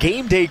fresh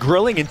game day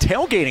grilling and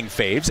tailgating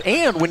faves,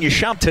 and when you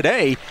shop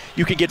today,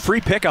 you can get free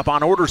pickup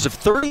on orders of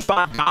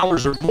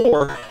 $35 or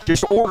more.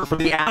 Just order from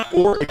the app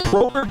or at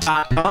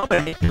Kroger.com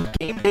and make your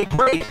game day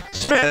great.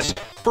 Smith's,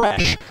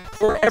 fresh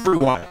for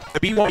everyone. The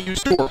BYU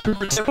Store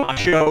Cougar Tip-Off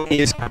Show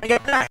is coming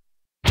up next.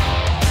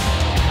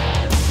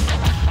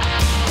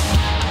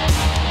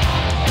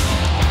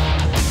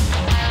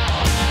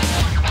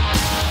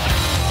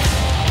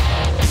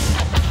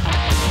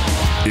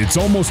 It's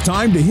almost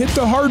time to hit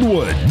the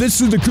hardwood.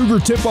 This is the Cougar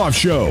Tip-Off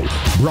Show,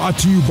 brought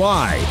to you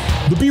by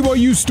the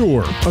BYU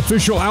Store,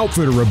 official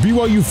outfitter of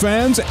BYU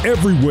fans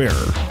everywhere.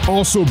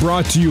 Also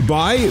brought to you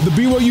by the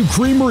BYU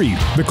Creamery,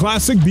 the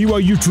classic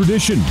BYU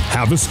tradition.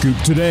 Have a scoop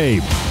today.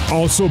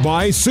 Also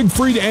by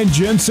Siegfried and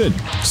Jensen.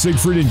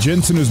 Siegfried and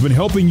Jensen has been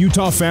helping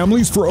Utah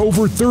families for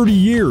over 30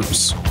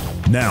 years.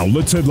 Now,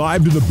 let's head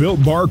live to the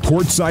Built Bar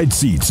courtside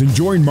seats and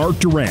join Mark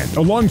Durant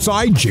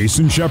alongside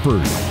Jason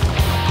Shepard.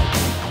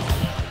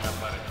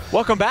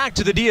 Welcome back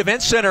to the D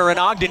Event Center in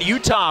Ogden,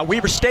 Utah.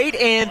 Weber State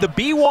and the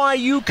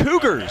BYU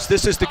Cougars.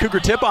 This is the Cougar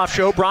Tip-Off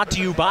Show, brought to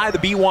you by the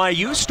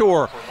BYU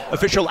Store,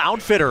 official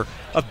outfitter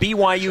of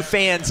BYU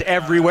fans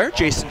everywhere.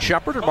 Jason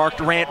Shepard and Mark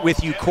Durant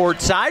with you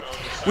courtside.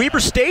 Weber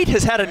State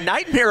has had a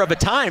nightmare of a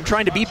time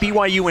trying to beat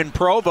BYU in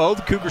Provo.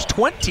 The Cougars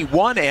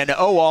 21-0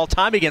 all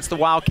time against the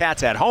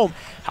Wildcats at home.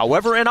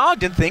 However, in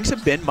Ogden, things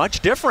have been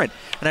much different.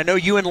 And I know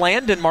you and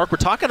Landon, Mark, were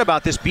talking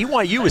about this.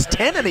 BYU is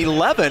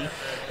 10-11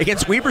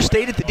 against Weber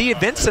State at the D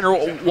Event Center.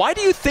 Why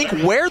do you think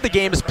where the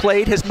game is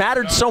played has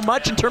mattered so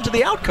much in terms of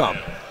the outcome?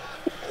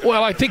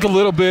 Well, I think a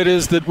little bit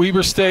is that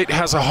Weber State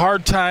has a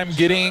hard time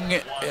getting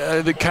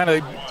the kind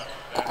of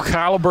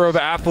caliber of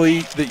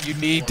athlete that you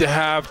need to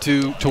have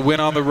to win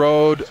on the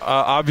road,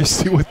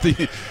 obviously with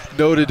the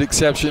noted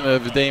exception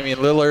of Damian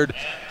Lillard.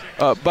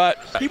 But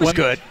he was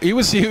good. He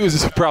was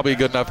probably a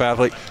good enough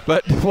athlete.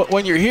 But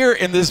when you're here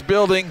in this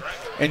building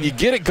and you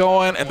get it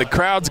going and the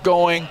crowd's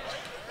going,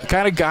 the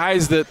kind of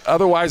guys that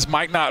otherwise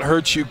might not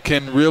hurt you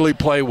can really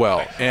play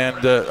well.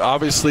 And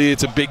obviously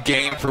it's a big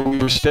game for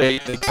Weber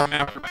State. They come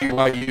after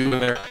BYU,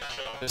 and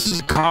this is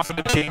a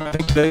confident team. I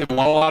think they've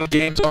won a lot of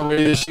games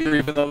already this year,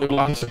 even though they've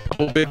lost a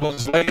couple big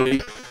ones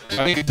lately.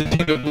 I think it's a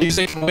team that believes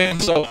they can win,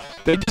 so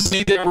they just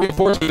need that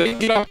reinforcement. They can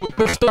get off to a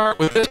good start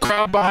with this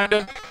crowd behind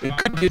them. It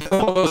could be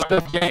one of those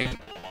tough games.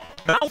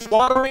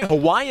 Mouth-watering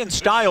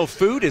Hawaiian-style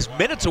food is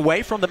minutes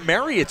away from the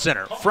Marriott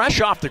Center. Fresh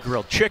off the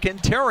grilled chicken,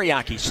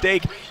 teriyaki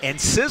steak, and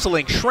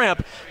sizzling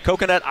shrimp,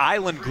 Coconut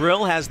Island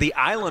Grill has the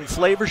island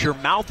flavors your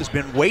mouth has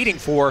been waiting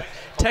for.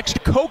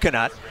 Text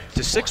COCONUT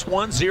to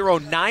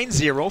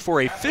 61090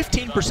 for a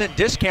 15%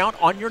 discount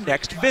on your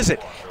next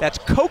visit. That's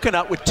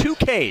COCONUT with 2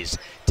 Ks.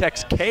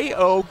 Text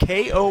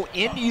KOKONUT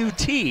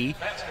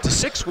to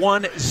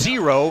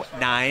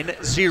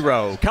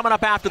 61090. Coming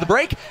up after the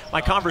break,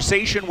 my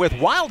conversation with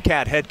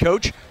Wildcat head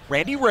coach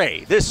Randy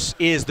Ray. This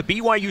is the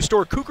BYU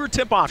Store Cougar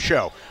Tip-Off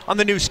Show on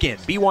the new skin,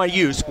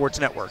 BYU Sports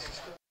Network.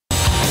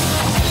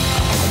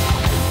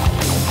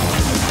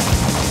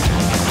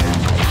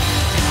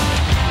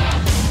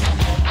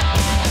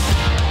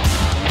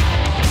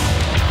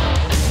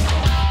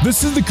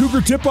 This is the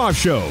Cougar Tip-Off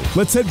Show.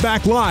 Let's head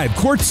back live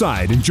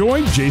courtside and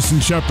join Jason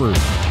Shepard.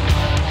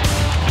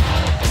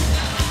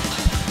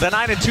 The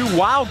 9-2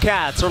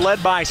 Wildcats are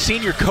led by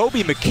senior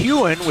Kobe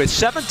McEwen with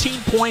 17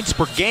 points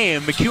per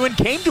game. McEwen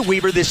came to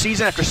Weber this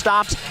season after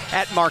stops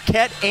at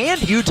Marquette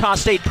and Utah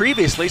State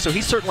previously, so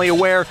he's certainly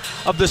aware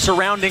of the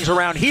surroundings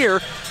around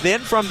here. Then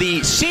from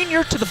the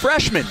senior to the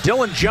freshman,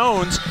 Dylan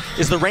Jones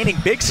is the reigning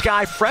Big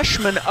Sky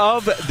Freshman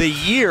of the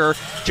Year.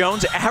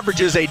 Jones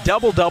averages a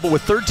double-double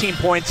with 13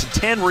 points and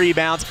 10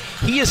 rebounds.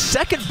 He is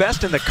second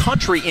best in the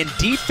country in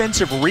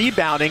defensive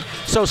rebounding,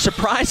 so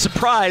surprise,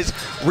 surprise,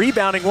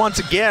 rebounding once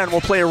again will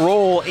play a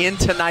role in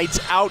tonight's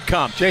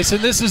outcome.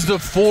 Jason, this is the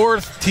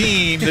 4th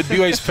team that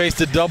BYU's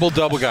faced a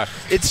double-double guy.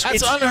 That's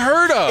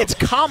unheard of. It's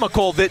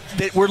comical that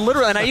we're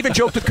literally, and I even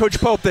joked with Coach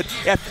Pope that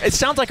it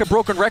sounds like a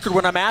broken record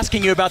when I'm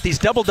asking you about these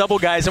double-double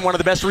guys and one of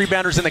the best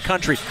rebounders in the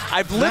country.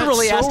 I've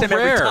literally asked him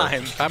every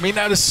time. I mean,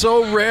 that is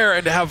so rare,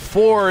 and to have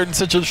 4 in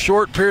such a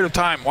short period of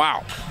time,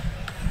 wow.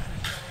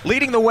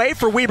 Leading the way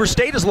for Weber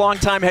State is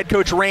longtime head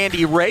coach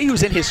Randy Ray,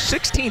 who's in his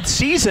 16th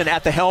season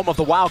at the helm of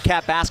the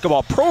Wildcat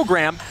basketball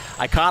program.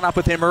 I caught up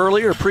with him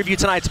earlier to preview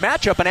tonight's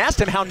matchup and asked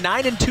him how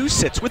 9-2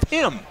 sits with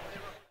him.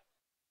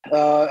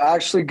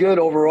 Actually good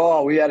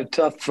overall. We've had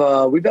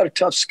a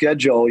tough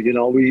schedule. You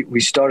know, we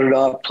started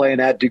off playing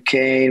at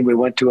Duquesne. We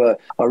went to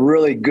a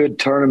really good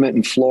tournament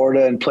in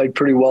Florida and played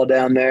pretty well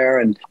down there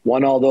and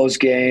won all those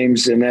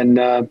games. And then,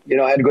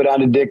 I had to go down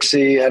to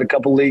Dixie, had a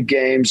couple league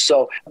games.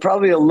 So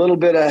probably a little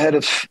bit ahead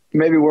of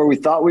maybe where we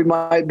thought we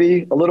might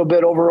be a little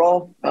bit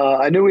overall.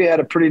 I knew we had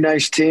a pretty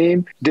nice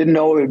team. Didn't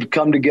know it would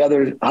come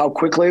together, how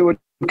quickly it would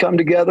come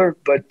together,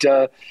 but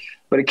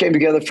it came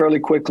together fairly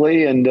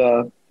quickly.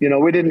 And,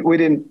 we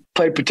didn't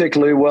play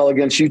particularly well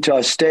against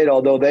Utah State,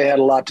 although they had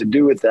a lot to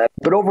do with that.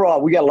 But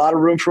overall, we got a lot of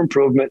room for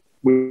improvement.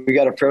 We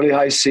got a fairly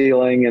high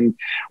ceiling, and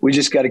we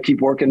just got to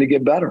keep working to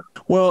get better.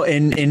 Well,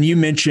 and you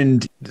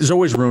mentioned there's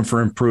always room for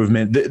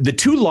improvement. The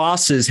two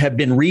losses have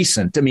been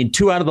recent. I mean,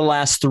 2 out of the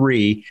last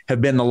 3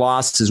 have been the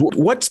losses.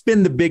 What's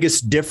been the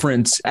biggest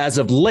difference as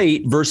of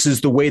late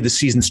versus the way the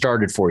season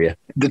started for you?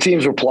 The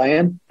teams were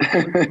playing.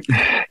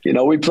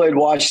 We played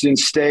Washington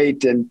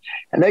State, and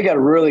they got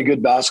a really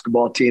good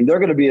basketball team. They're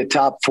going to be a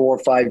top 4 or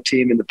 5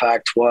 team in the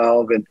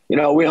Pac-12. And,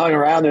 we hung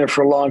around there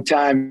for a long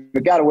time.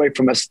 It got away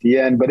from us at the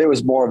end, but it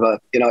was more of a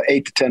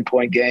 8 to 10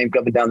 point game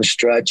coming down the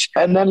stretch.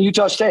 And then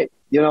Utah State.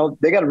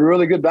 They got a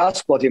really good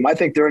basketball team. I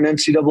think they're an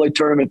NCAA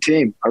tournament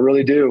team. I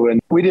really do.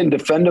 And we didn't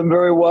defend them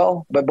very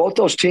well. But both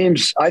those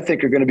teams, I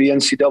think, are going to be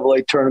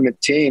NCAA tournament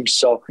teams.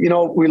 So,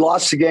 we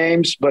lost the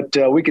games, but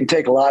we can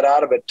take a lot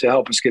out of it to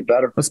help us get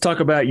better. Let's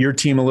talk about your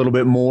team a little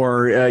bit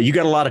more. You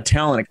got a lot of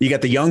talent. You got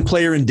the young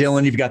player in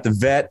Dillon. You've got the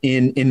vet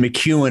in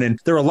McEwen. And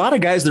there are a lot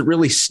of guys that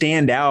really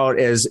stand out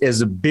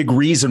as a big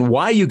reason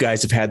why you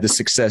guys have had the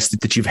success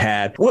that you've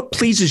had. What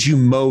pleases you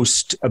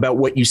most about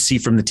what you see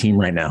from the team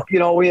right now?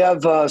 We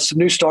have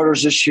some new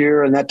starters this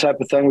year and that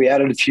type of thing. We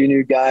added a few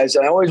new guys,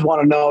 and I always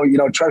want to know,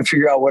 try to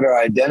figure out what our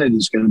identity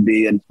is going to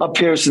be. And up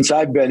here, since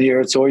I've been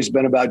here, it's always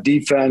been about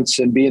defense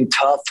and being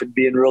tough and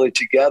being really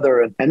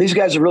together. And these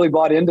guys have really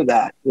bought into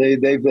that. They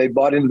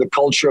bought into the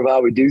culture of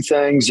how we do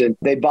things, and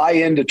they buy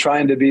into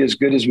trying to be as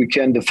good as we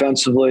can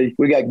defensively.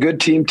 We got good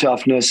team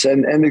toughness,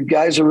 and the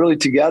guys are really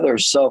together.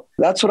 So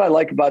that's what I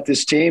like about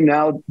this team.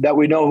 Now that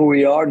we know who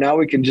we are, now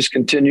we can just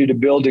continue to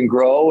build and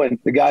grow. And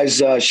the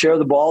guys share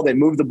the ball. They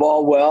move the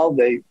ball well.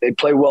 They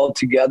play well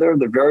together.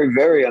 They're very,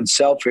 very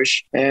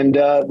unselfish, and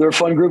they're a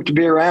fun group to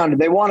be around, and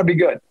they want to be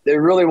good. They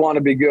really want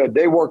to be good.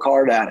 They work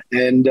hard at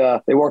it, and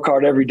they work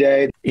hard every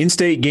day.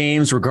 In-state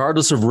games,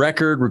 regardless of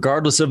record,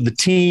 regardless of the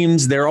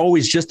teams, they're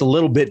always just a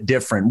little bit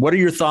different. What are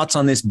your thoughts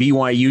on this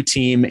BYU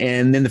team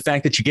and then the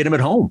fact that you get them at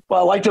home? Well,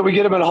 I like that we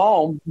get them at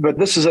home, but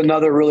this is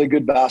another really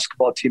good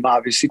basketball team,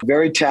 obviously.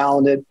 Very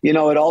talented. It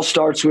all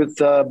starts with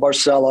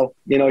Barcelo.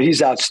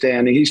 He's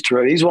outstanding. He's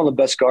terrific. He's one of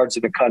the best guards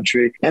in the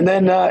country. And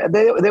then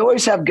they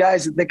always have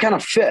guys that they kind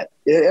of fit.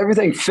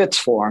 Everything fits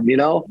for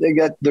them, They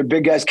got their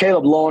big guys.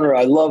 Caleb Lohner,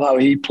 I love how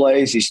he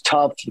plays. He's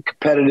tough,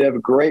 competitive, a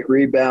great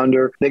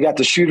rebounder. They got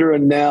the shooter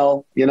in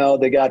Nell.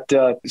 They got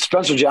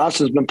Spencer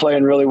Johnson's been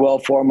playing really well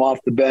for him off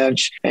the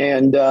bench.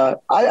 And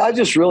I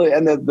just really –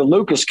 and the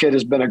Lucas kid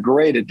has been a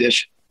great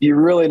addition. He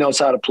really knows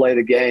how to play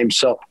the game.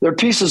 So their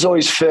pieces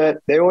always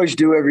fit. They always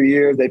do every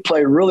year. They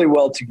play really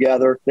well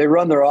together. They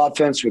run their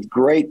offense with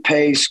great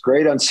pace,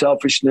 great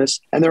unselfishness,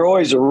 and they're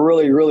always a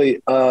really,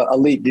 really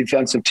elite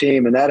defensive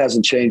team, and that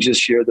hasn't changed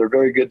this year. They're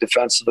very good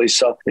defensively.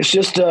 So it's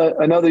just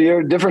another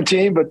year, different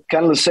team, but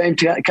kind of the same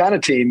kind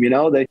of team,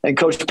 and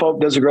Coach Pope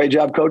does a great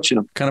job coaching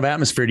them. What kind of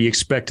atmosphere do you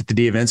expect at the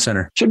D Event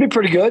Center? Should be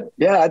pretty good.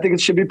 Yeah, I think it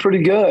should be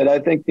pretty good. I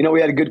think, we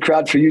had a good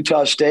crowd for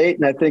Utah State,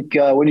 and I think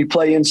when you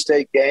play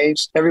in-state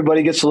games,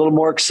 everybody gets a little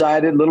more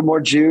excited, a little more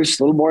juice,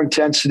 a little more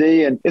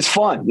intensity, and it's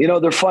fun.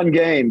 They're fun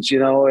games,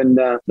 and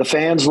the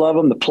fans love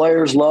them, the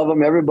players love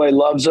them, everybody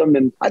loves them,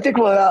 and I think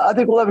we'll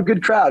have a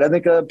good crowd. I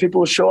think people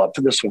will show up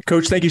for this one.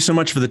 Coach, thank you so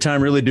much for the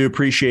time. Really do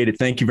appreciate it.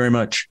 Thank you very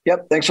much.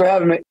 Yep, thanks for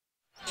having me.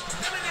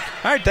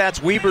 All right,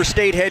 that's Weber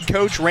State head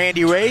coach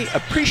Randy Ray.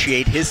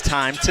 Appreciate his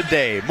time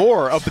today.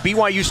 More of the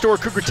BYU Store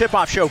Cougar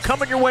Tip-Off Show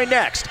coming your way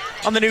next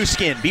on the new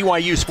skin,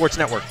 BYU Sports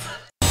Network.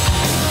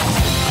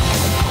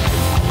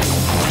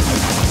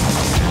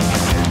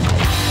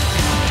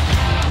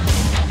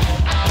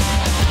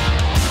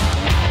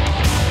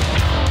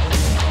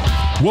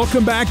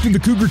 Welcome back to the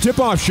Cougar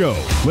Tip-Off Show.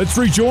 Let's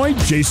rejoin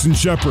Jason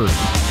Shepard.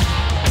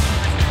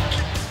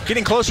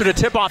 Getting closer to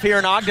tip-off here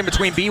in Ogden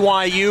between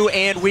BYU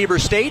and Weber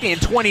State. In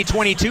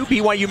 2022,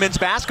 BYU men's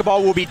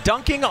basketball will be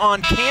dunking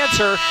on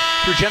cancer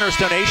through generous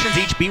donations.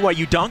 Each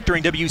BYU dunk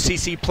during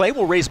WCC play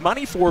will raise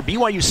money for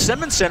BYU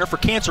Simmons Center for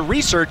Cancer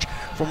Research.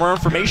 For more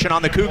information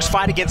on the Cougs'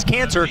 fight against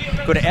cancer,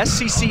 go to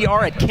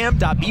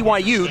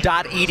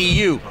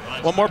sccr@chem.byu.edu.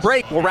 One more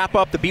break. We'll wrap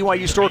up the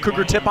BYU Store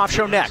Cougar Tip-Off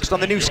Show next on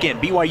the new skin,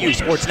 BYU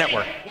Sports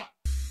Network.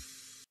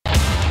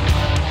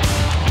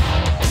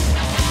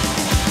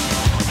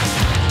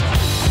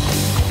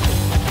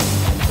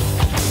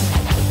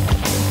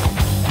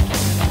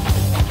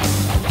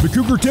 The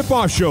Cougar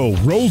Tip-Off Show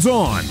rolls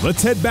on.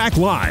 Let's head back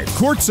live,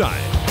 courtside.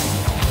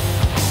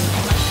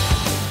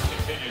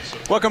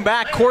 Welcome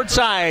back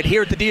courtside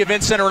here at the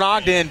D-Event Center in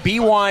Ogden.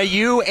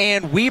 BYU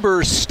and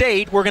Weber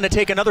State. We're going to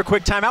take another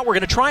quick timeout. We're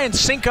going to try and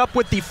sync up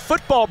with the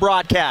football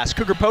broadcast.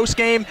 Cougar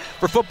postgame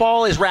for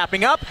football is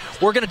wrapping up.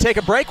 We're going to take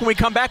a break. When we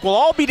come back, we'll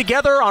all be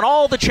together on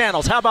all the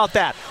channels. How about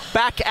that?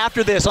 Back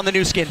after this on the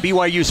new skin,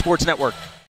 BYU Sports Network.